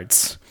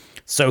regards.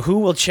 So who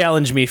will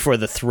challenge me for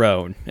the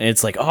throne?" And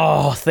it's like,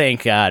 oh,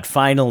 thank God,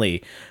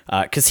 finally,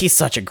 because he's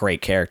such a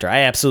great character.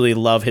 I absolutely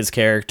love his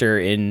character.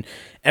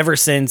 Ever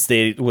since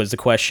it was the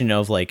question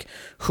of like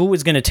who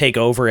was going to take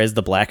over as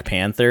the Black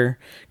Panther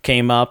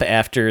came up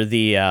after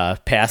the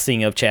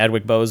passing of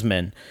Chadwick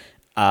Boseman,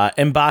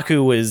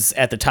 M'Baku was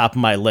at the top of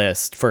my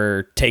list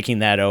for taking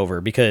that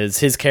over because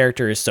his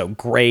character is so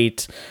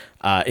great.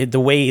 The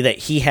way that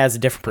he has a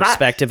different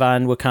perspective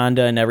on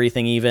Wakanda and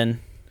everything, even.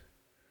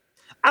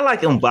 I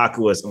like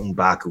M'Baku as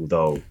M'Baku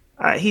though.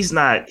 He's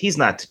not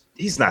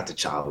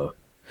T'Challa.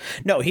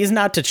 No, he's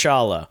not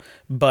T'Challa,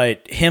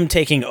 but him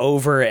taking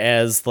over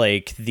as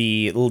like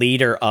the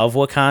leader of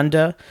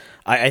Wakanda,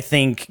 I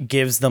think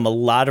gives them a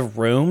lot of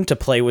room to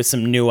play with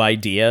some new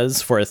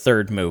ideas for a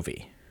third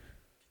movie.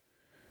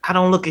 I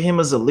don't look at him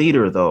as a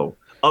leader though.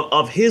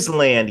 Of his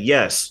land,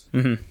 yes,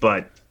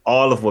 but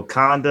all of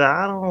Wakanda,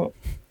 I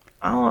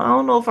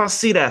don't know if I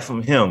see that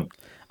from him.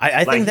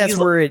 I think that's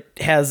where it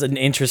has an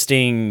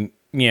interesting,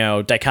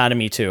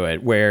 dichotomy to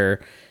it,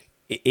 where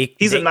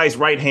he's a nice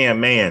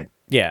right-hand man.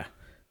 Yeah.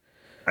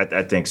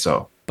 I think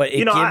so. But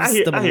it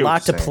gives them a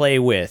lot to play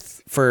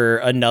with for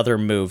another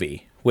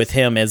movie with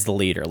him as the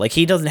leader. Like,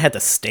 he doesn't have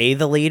to stay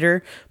the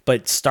leader,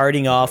 but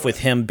starting off with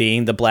him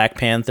being the Black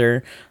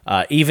Panther,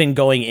 even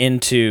going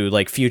into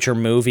like future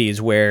movies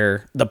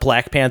where the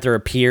Black Panther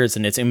appears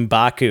and it's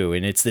M'Baku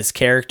and it's this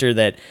character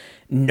that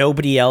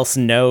nobody else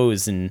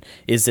knows and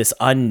is this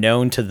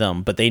unknown to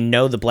them, but they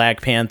know the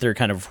Black Panther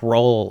kind of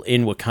role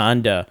in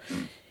Wakanda.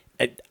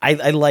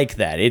 I like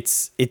that.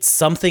 It's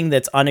something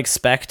that's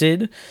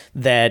unexpected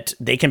that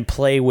they can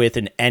play with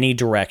in any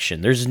direction.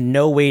 There's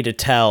no way to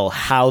tell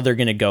how they're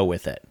going to go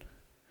with it.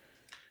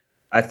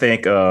 I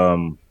think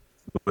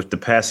with the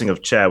passing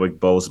of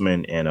Chadwick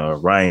Boseman and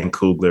Ryan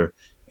Coogler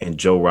and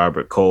Joe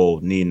Robert Cole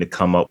needing to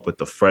come up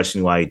with a fresh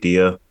new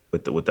idea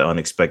with the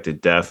unexpected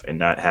death and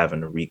not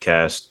having to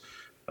recast,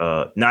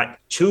 not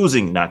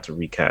choosing not to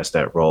recast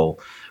that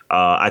role.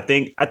 I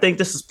think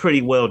this is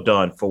pretty well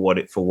done for what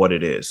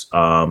it is.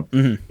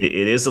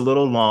 It is a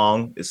little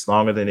long. It's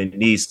longer than it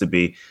needs to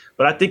be,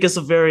 but I think it's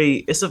a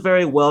very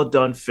well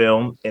done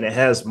film, and it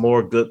has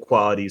more good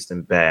qualities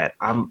than bad.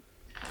 I'm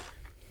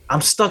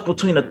stuck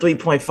between a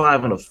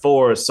 3.5 and a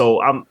 4,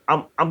 so I'm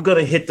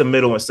gonna hit the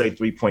middle and say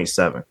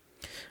 3.7.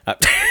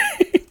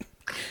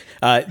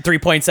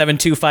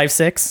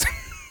 3.7256.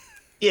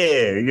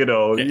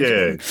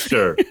 Yeah,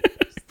 sure.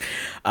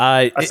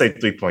 I say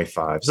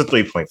 3.5. It's a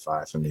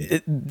 3.5 for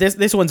me.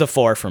 This one's a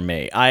 4 for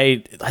me.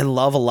 I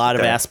love a lot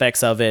of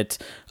aspects of it.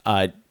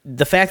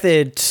 The fact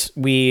that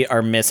we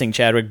are missing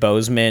Chadwick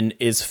Boseman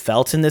is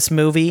felt in this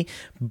movie,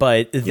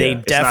 but they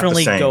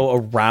definitely go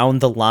around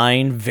the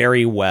line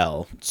very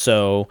well.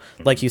 So,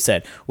 like you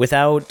said,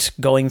 without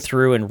going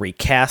through and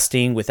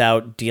recasting,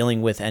 without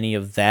dealing with any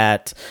of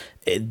that,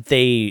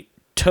 they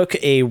took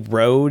a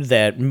road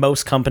that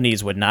most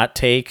companies would not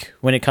take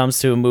when it comes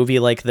to a movie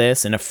like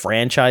this and a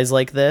franchise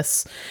like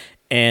this,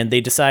 and they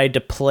decided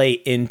to play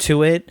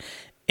into it,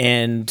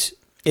 and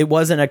it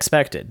wasn't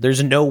expected.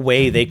 There's no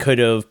way they could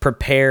have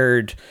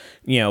prepared,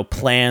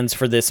 plans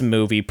for this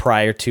movie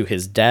prior to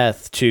his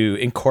death to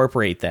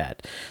incorporate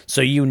that.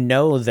 So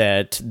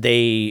that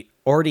they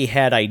already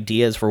had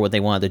ideas for what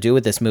they wanted to do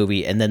with this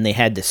movie, and then they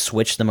had to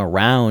switch them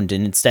around,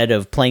 and instead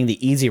of playing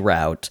the easy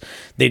route,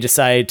 they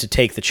decided to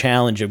take the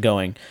challenge of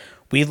going,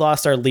 we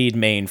lost our lead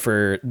main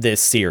for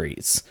this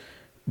series,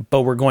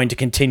 but we're going to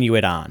continue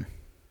it on.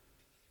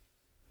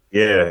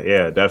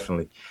 Yeah,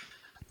 definitely.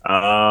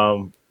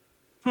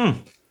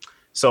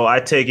 So I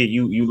take it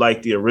you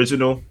like the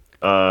original.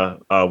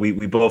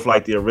 We both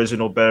like the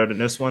original better than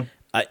this one.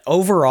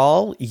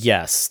 Overall,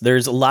 yes.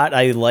 There's a lot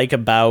I like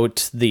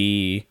about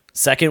the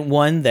second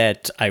one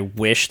that I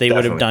wish they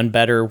would have done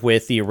better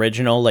with the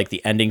original. Like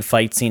the ending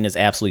fight scene is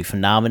absolutely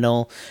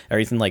phenomenal,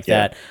 everything like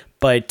that.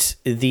 But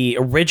the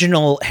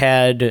original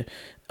had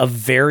a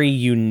very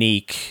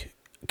unique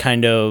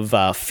kind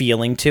of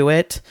feeling to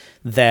it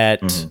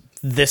that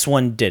this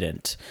one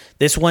didn't.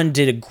 This one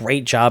did a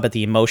great job at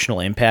the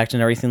emotional impact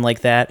and everything like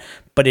that,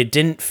 but it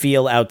didn't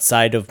feel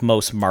outside of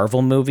most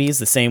Marvel movies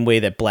the same way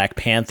that Black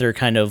Panther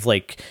kind of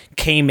like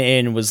came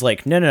in and was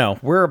like, no,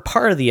 we're a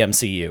part of the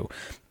MCU.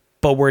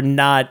 But we're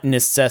not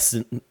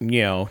necessarily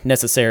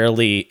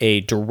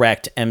a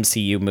direct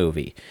MCU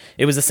movie.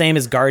 It was the same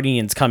as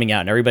Guardians coming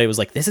out, and everybody was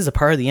like, "This is a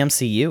part of the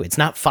MCU. It's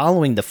not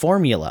following the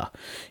formula.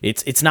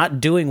 It's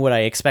not doing what I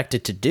expect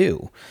it to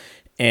do."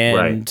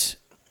 And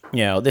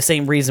the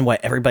same reason why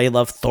everybody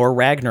loved Thor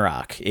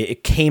Ragnarok.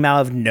 It came out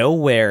of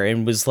nowhere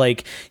and was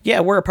like, "Yeah,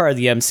 we're a part of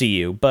the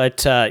MCU." But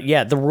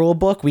the rule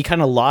book, we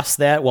kind of lost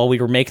that while we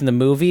were making the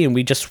movie, and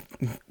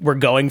we're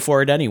going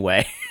for it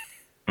anyway.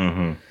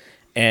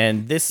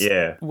 And this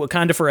Yeah.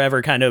 Wakanda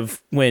Forever kind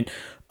of went,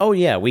 oh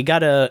yeah, we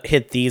gotta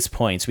hit these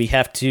points. We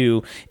have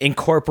to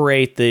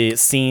incorporate the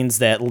scenes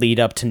that lead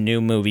up to new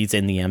movies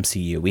in the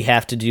MCU. We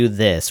have to do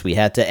this. We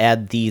had to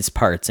add these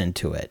parts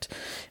into it.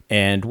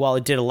 And while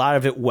it did a lot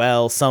of it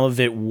well, some of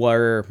it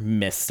were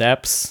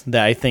missteps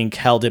that I think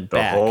held it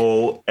back. The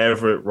whole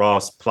Everett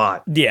Ross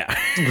plot Yeah.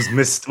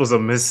 was a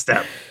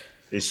misstep.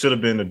 It should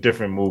have been a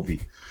different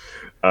movie.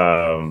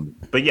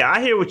 But yeah,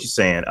 I hear what you're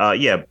saying.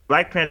 Yeah,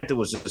 Black Panther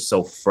was just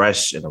so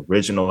fresh and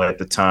original at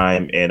the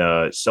time,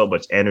 and so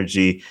much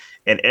energy,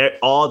 and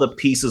all the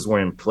pieces were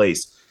in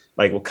place.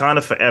 Like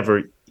Wakanda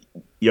Forever,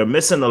 you're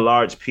missing a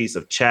large piece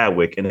of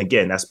Chadwick, and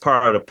again, that's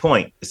part of the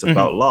point. It's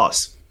about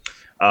loss.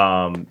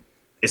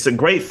 It's a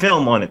great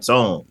film on its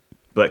own,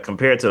 but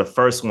compared to the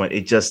first one,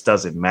 it just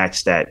doesn't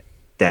match that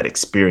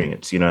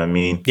experience. You know what I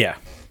mean? Yeah.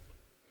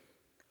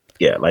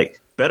 Yeah,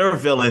 like better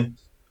villain,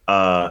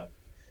 better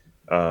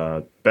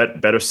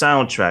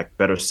soundtrack,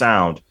 better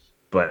sound,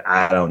 but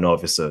I don't know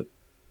if it's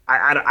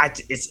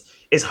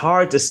it's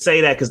hard to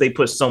say that because they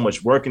put so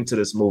much work into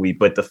this movie.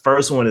 But the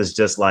first one is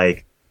just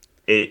like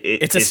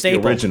it's a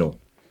staple. The original.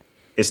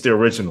 It's the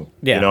original.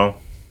 Yeah. You know?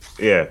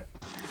 Yeah.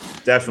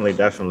 Definitely.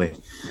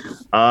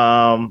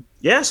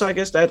 Yeah, so I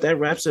guess that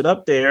wraps it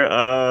up there.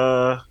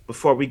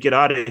 Before we get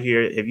out of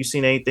here, have you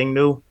seen anything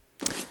new?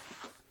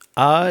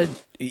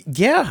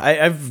 Yeah,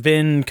 I've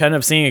been kind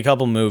of seeing a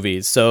couple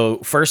movies. So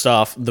first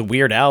off, the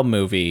Weird Al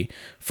movie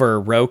for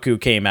Roku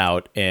came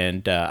out,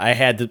 and I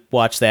had to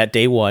watch that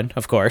day one,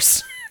 of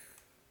course.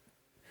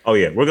 Oh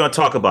yeah, we're gonna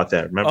talk about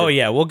that. Remember? Oh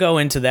yeah, we'll go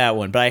into that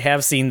one, but I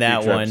have seen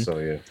that one. So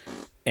yeah.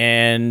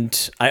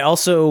 And I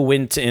also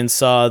went and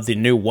saw the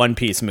new One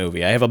Piece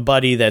movie. I have a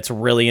buddy that's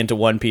really into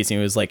One Piece, and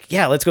he was like,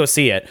 yeah, let's go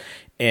see it.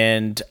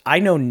 And I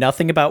know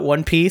nothing about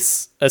One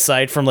Piece,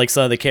 aside from like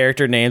some of the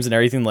character names and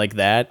everything like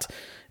that.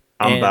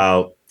 I'm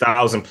about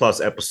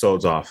 1,000+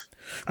 episodes off.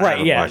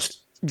 Right, yeah.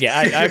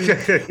 Yeah,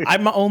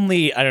 I'm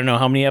only, I don't know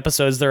how many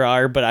episodes there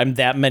are, but I'm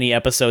that many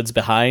episodes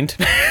behind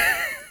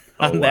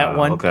on that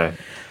one. Okay.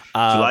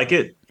 Did you like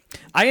it?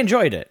 I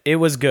enjoyed it. It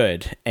was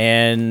good.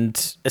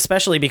 And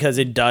especially because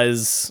it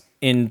does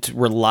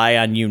rely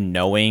on you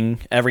knowing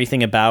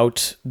everything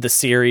about the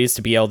series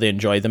to be able to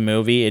enjoy the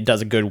movie. It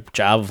does a good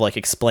job of like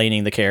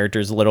explaining the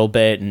characters a little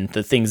bit and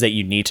the things that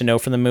you need to know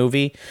from the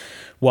movie,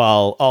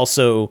 while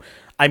also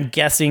I'm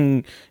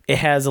guessing it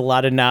has a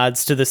lot of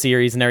nods to the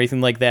series and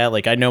everything like that.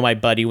 Like, I know my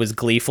buddy was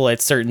gleeful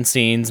at certain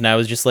scenes, and I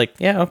was just like,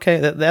 yeah, okay,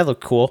 that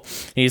looked cool.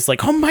 And he's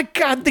like, oh my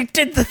God, they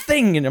did the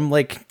thing. And I'm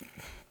like,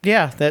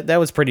 yeah, that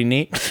was pretty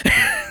neat.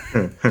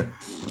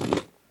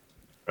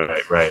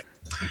 Right.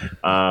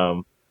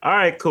 All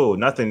right, cool.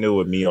 Nothing new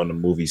with me on the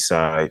movie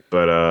side,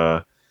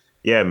 but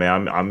yeah,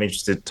 man, I'm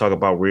interested to talk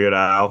about Weird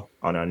Al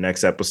on our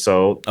next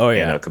episode. Oh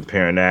yeah, and,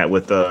 comparing that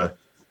with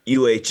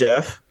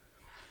UHF.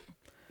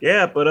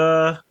 Yeah, but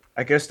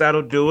I guess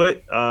that'll do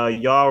it.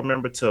 Y'all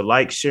remember to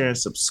like, share, and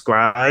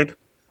subscribe.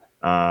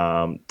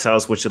 Tell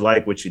us what you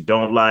like, what you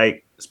don't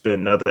like. It's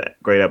been another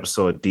great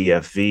episode of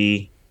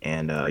DFV,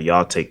 and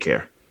y'all take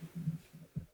care.